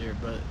 You're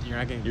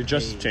not getting. You're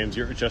just paid. James.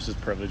 You're just as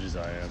privileged as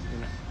I am.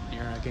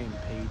 You're not getting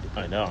paid to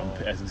play I know. ball.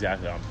 That's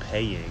exactly. I'm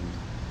paying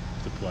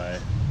to play.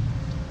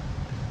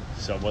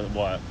 So what?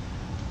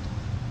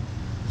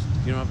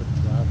 You don't have a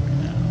job right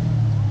now.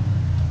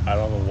 I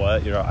don't know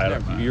what. You're. I Never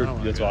don't. mind, You're. I don't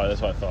wanna That's go. why.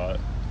 That's what I thought.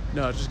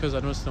 No, it's just because I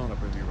don't want to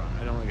prove you wrong.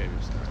 I don't want to get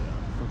you started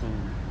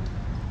on.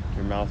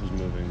 Your mouth was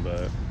moving,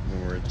 but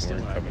when we're Still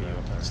coming happening.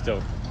 out,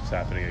 still it's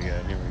happening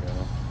again. Here we go.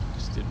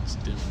 Just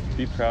didn't.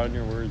 Be proud in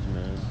your words,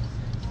 man.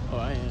 Oh,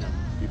 I am.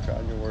 Be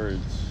proud in your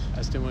words. I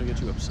just didn't want to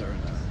get you upset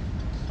right now.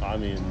 I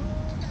mean,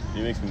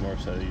 it makes me more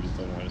upset that you just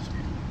don't know how to speak.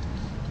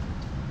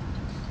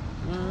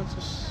 No, it's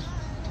just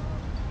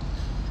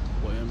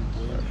William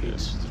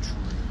hates the truth.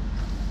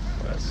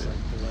 That's like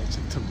the main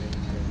thing.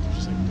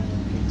 Just like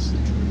William hates the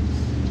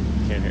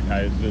truth. Can't hear. I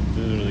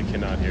literally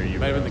cannot hear you. It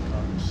might have been the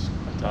cars.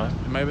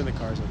 It might have been the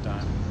cars at the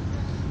time.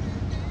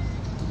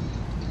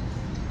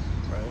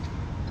 Right?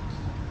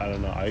 I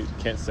don't know. I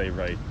can't say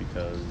right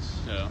because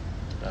Yeah.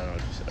 I don't know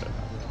what you said.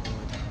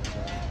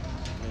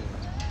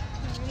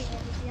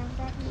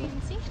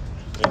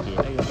 Thank you.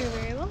 Hey, You're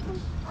very welcome.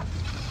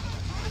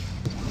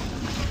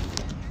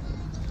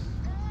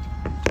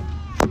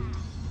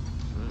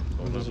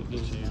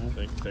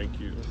 Thank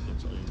you.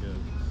 That's all you get.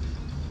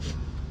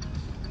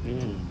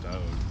 Dog.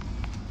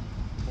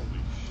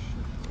 Holy shit.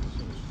 This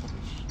is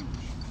fucking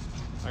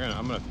huge.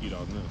 I'm gonna feed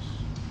on this.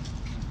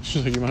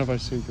 She's like, you mind if I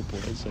see your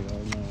plates? Like, oh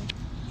no.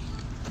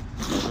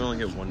 We only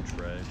get one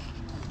tray.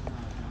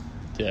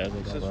 Yeah, This they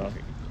is got that.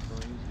 fucking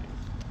crazy.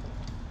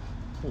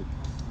 Oh.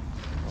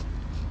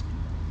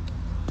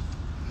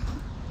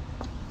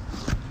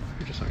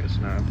 You're just like a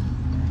snap.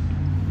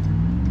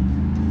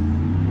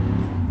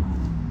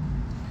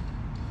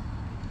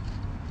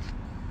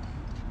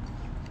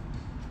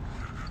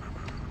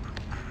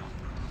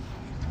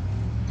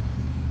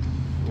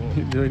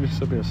 You just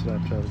sent me a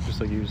Snapchat, just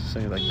like you used to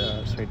say like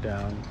that, straight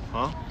down.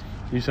 Huh?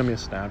 You sent me a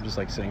snap, just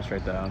like sitting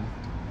straight down.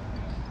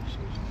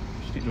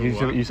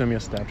 What? You sent me a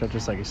Snapchat,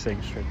 just like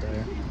sitting straight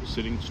there.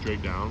 Sitting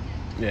straight down?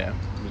 Yeah.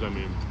 What does that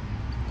mean?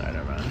 I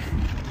don't know.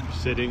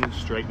 Sitting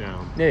straight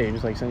down. Yeah, you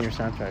just like send your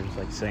Snapchat, just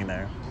like sitting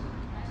there.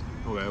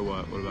 Okay,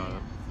 what? What about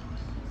it?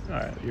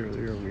 Alright, you're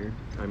weird.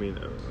 I mean,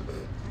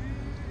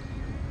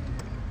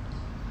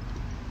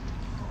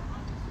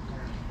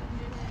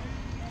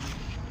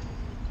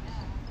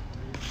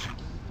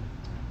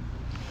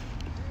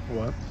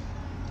 What?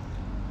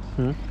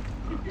 Hmm?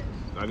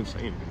 I didn't say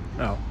anything.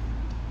 Oh.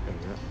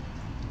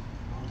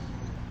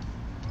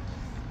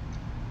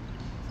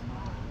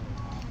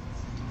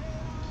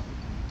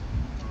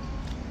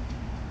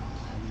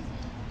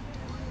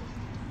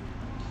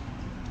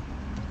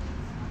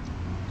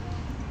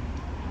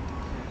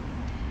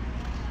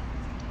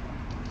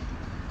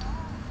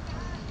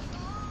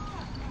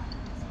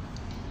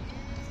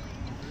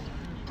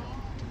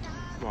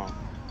 Wow.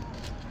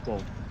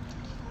 Well.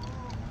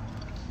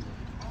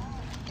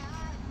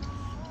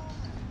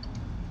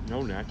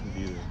 No napkins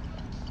either.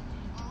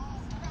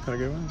 Can I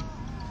get one?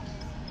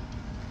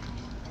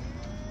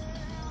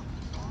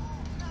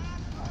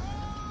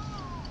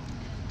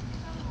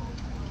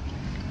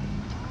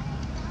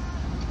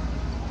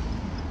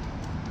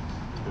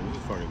 This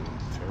is fucking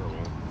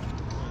terrible.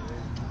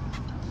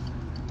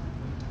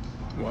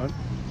 What?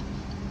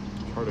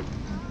 It's hard to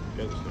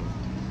get this thing.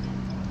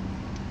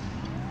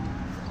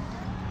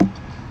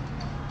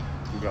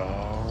 No.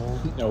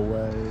 No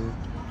way.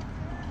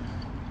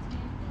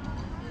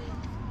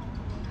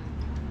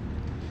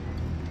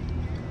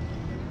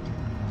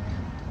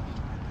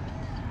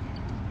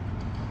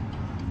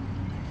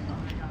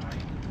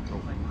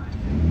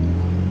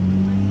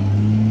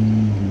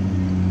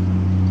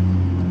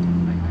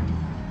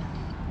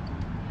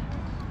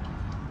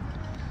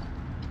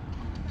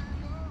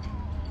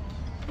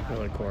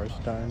 Like chorus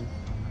time.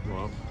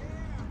 What?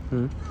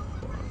 Hmm?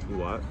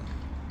 What?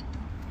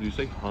 Did you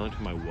say huh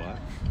to my what?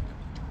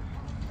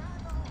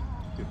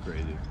 You're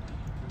crazy.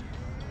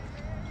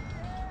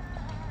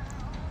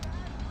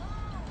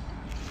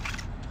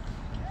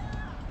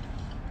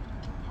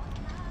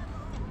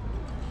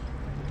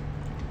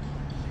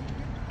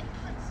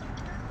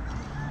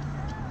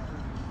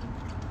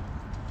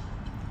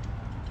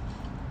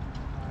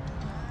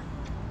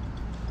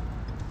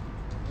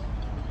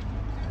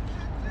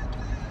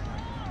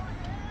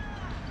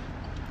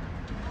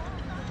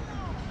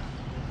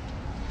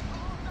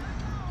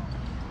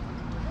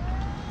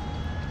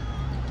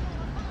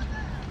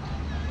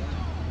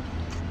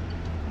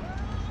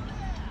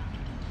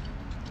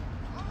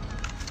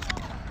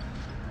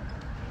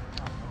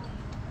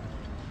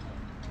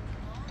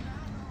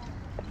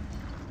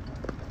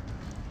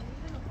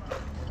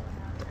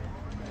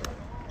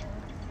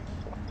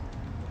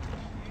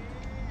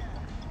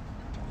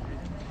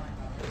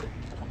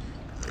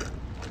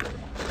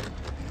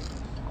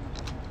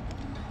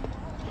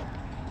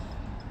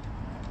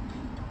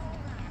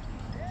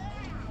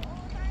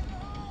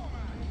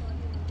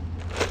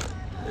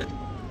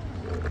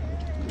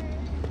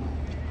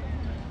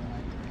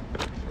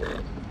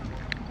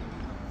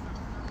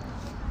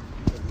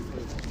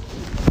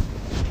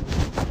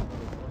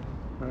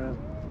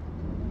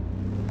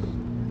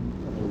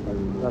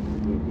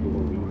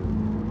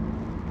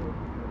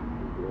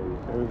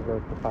 It was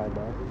worth the $5.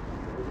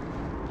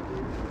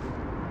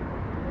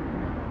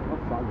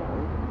 What's $5?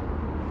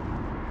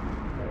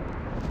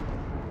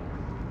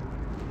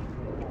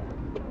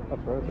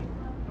 That's worth it.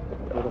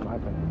 That's in my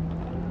opinion.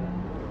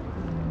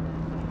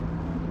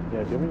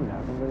 Yeah, do you have any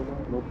napkins available?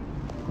 Nope.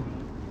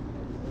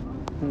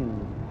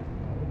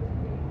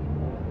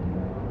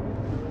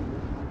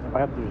 If I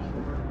have to just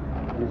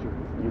use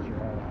your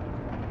hand.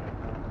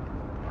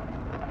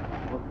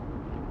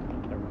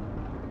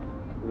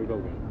 Here we go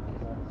again.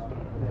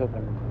 Hit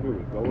them. Here we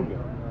go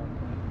again.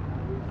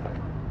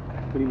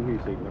 Couldn't even hear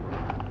you say it. Never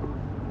mind.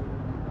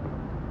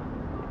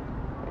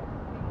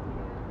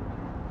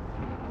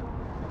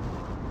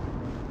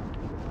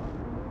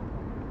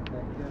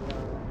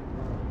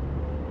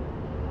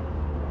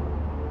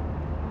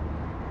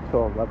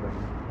 Till 11.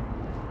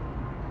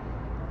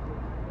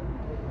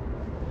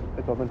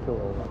 It's open till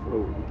 11.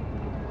 Oh.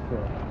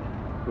 Here.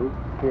 Who?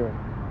 Here.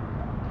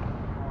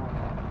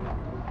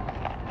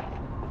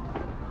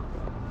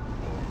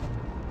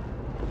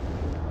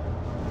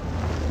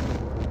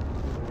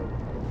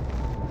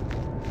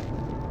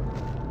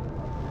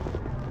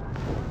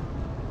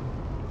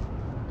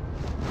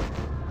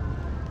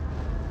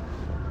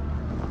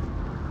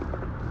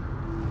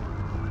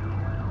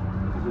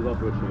 This is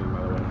also a chain, by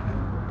the way.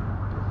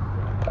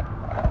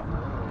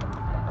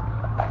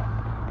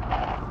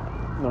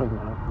 No, it's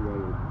not.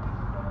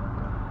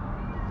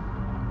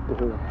 To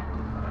who?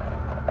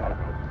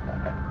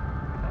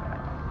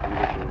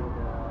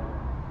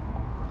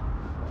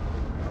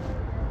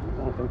 I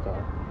don't think so.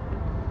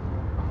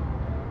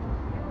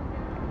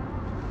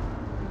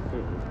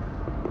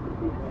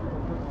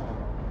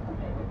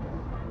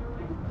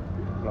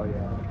 Oh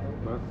yeah.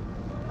 Huh?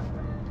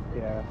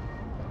 Yeah.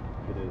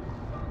 It is.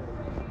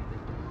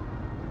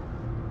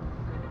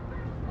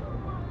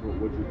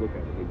 What'd you look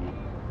at?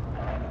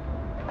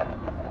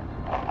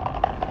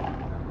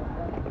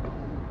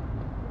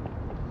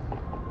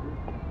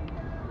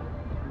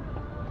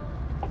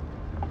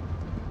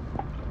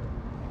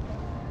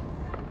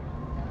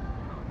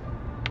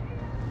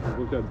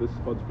 Look at this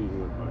spud's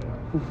being on fire.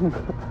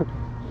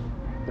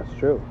 That's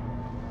true.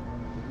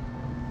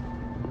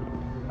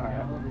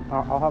 Alright.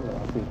 I'll have it.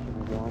 I'll see if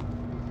you want.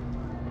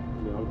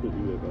 Yeah, I was gonna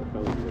do that, but I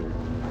fell into it.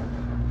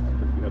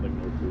 Because you had like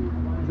no food.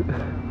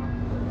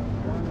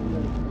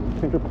 I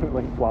think you're putting,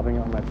 like, flopping it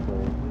on my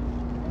plate.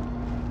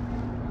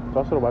 It's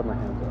also to wipe my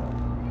hands off.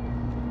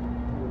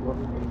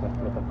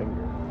 With a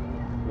finger.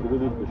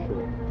 Literally the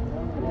shit.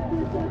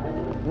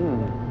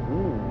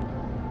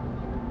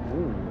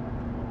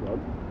 Rub?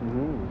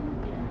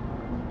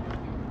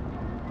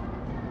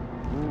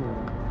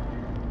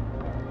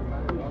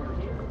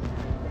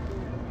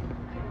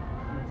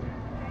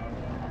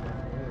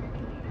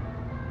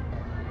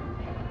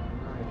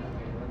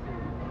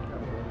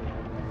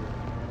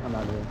 I'm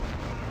out of here.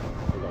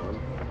 Hold on.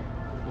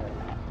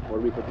 Where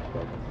do we put the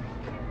stuff?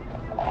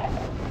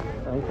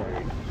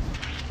 Okay.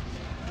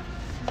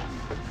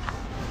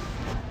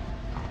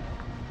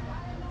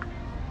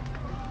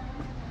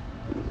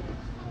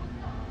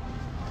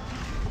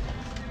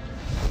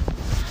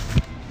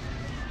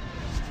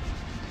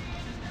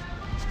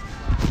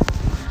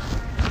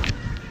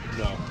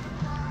 No.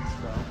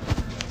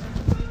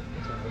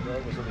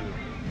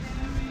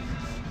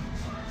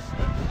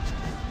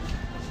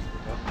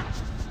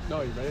 No,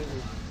 you ready? You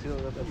see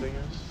what that thing is?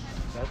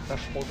 That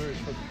holder is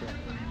for the drink.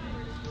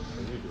 What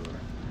are you doing?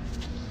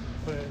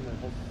 Put it in the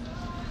holder.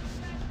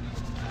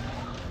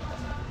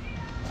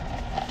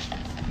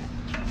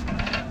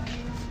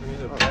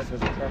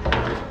 There's a trash.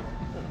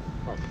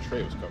 Oh, the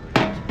tray was covered.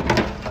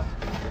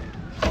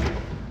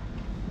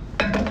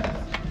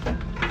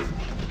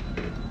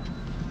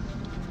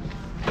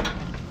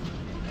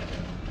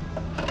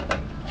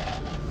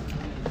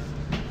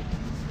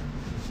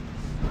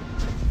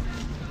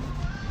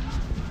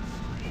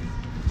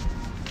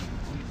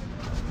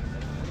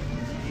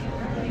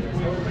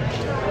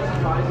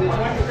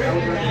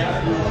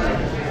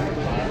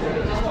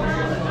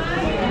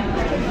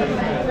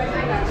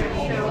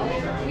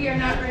 We are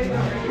not ready for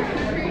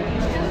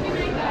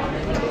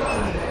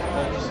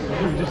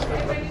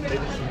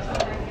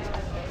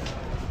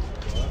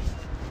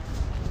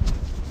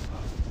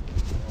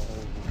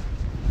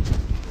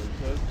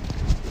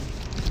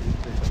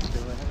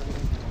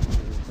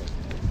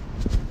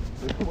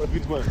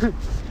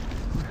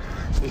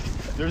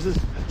There's this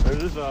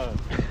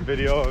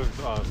video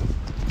of I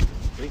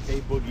think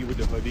A Boogie with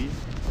the hoodie,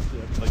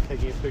 like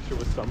taking a picture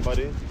with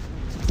somebody,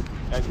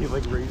 and he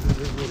like raises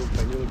his little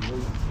finger like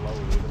really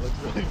slowly. It looks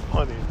really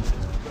funny.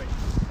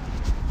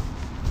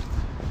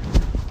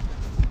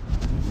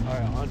 All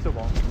right, on to the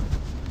ball.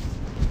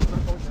 It's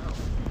not going down.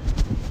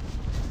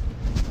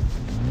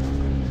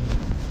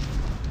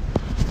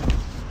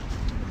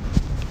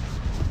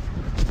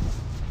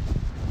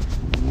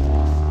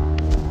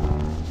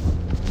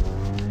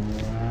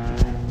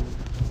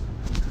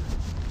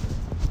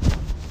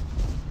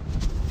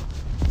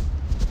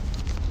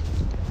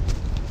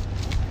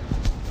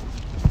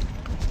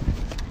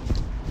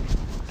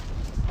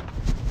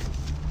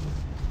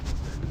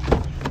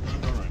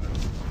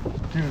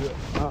 Dude,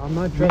 I'm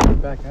not driving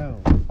back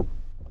out.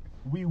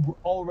 We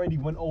already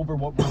went over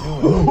what we're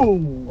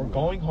doing. We're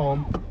going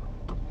home,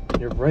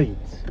 You're right.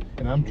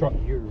 and I'm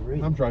You're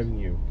right. I'm driving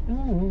you.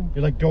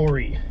 You're like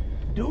Dory.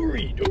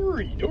 Dory,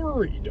 Dory,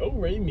 Dory,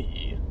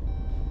 Do-re-mi.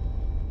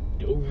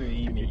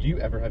 Do-re-mi. Do you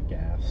ever have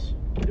gas?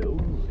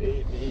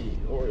 Do-re-mi.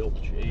 Oil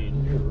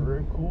change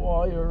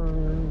required.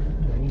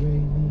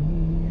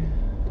 Do-re-mi.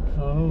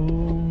 Oh,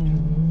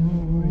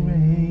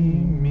 do-re-mi.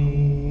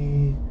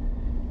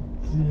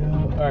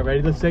 Alright,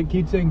 ready? Let's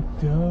keep saying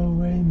do,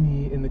 re,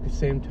 mi in like the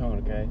same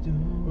tone, okay? Do,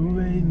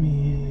 re,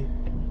 mi,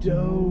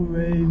 do,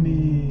 re,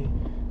 mi,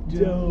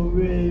 do,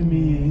 re,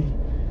 mi,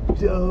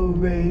 do,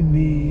 re,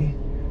 mi,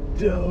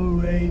 do,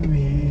 re,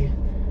 mi,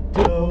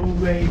 do,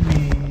 re,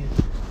 mi.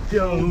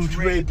 Don't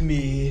rape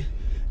me.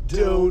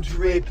 Don't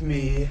rape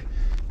me.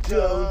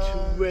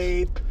 Don't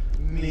rape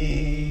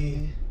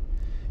me.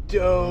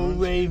 Don't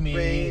rape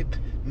me.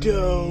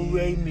 Don't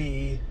rape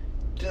me.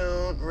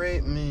 Don't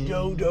rape me.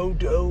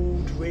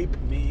 Don't rape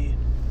me.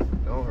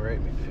 Don't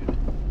rape me, dude.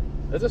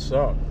 That's a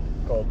song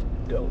called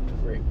Don't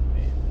Rape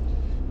Me.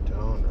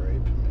 Don't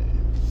rape me.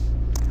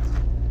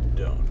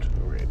 Don't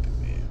rape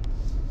me.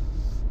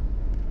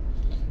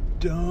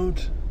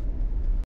 Don't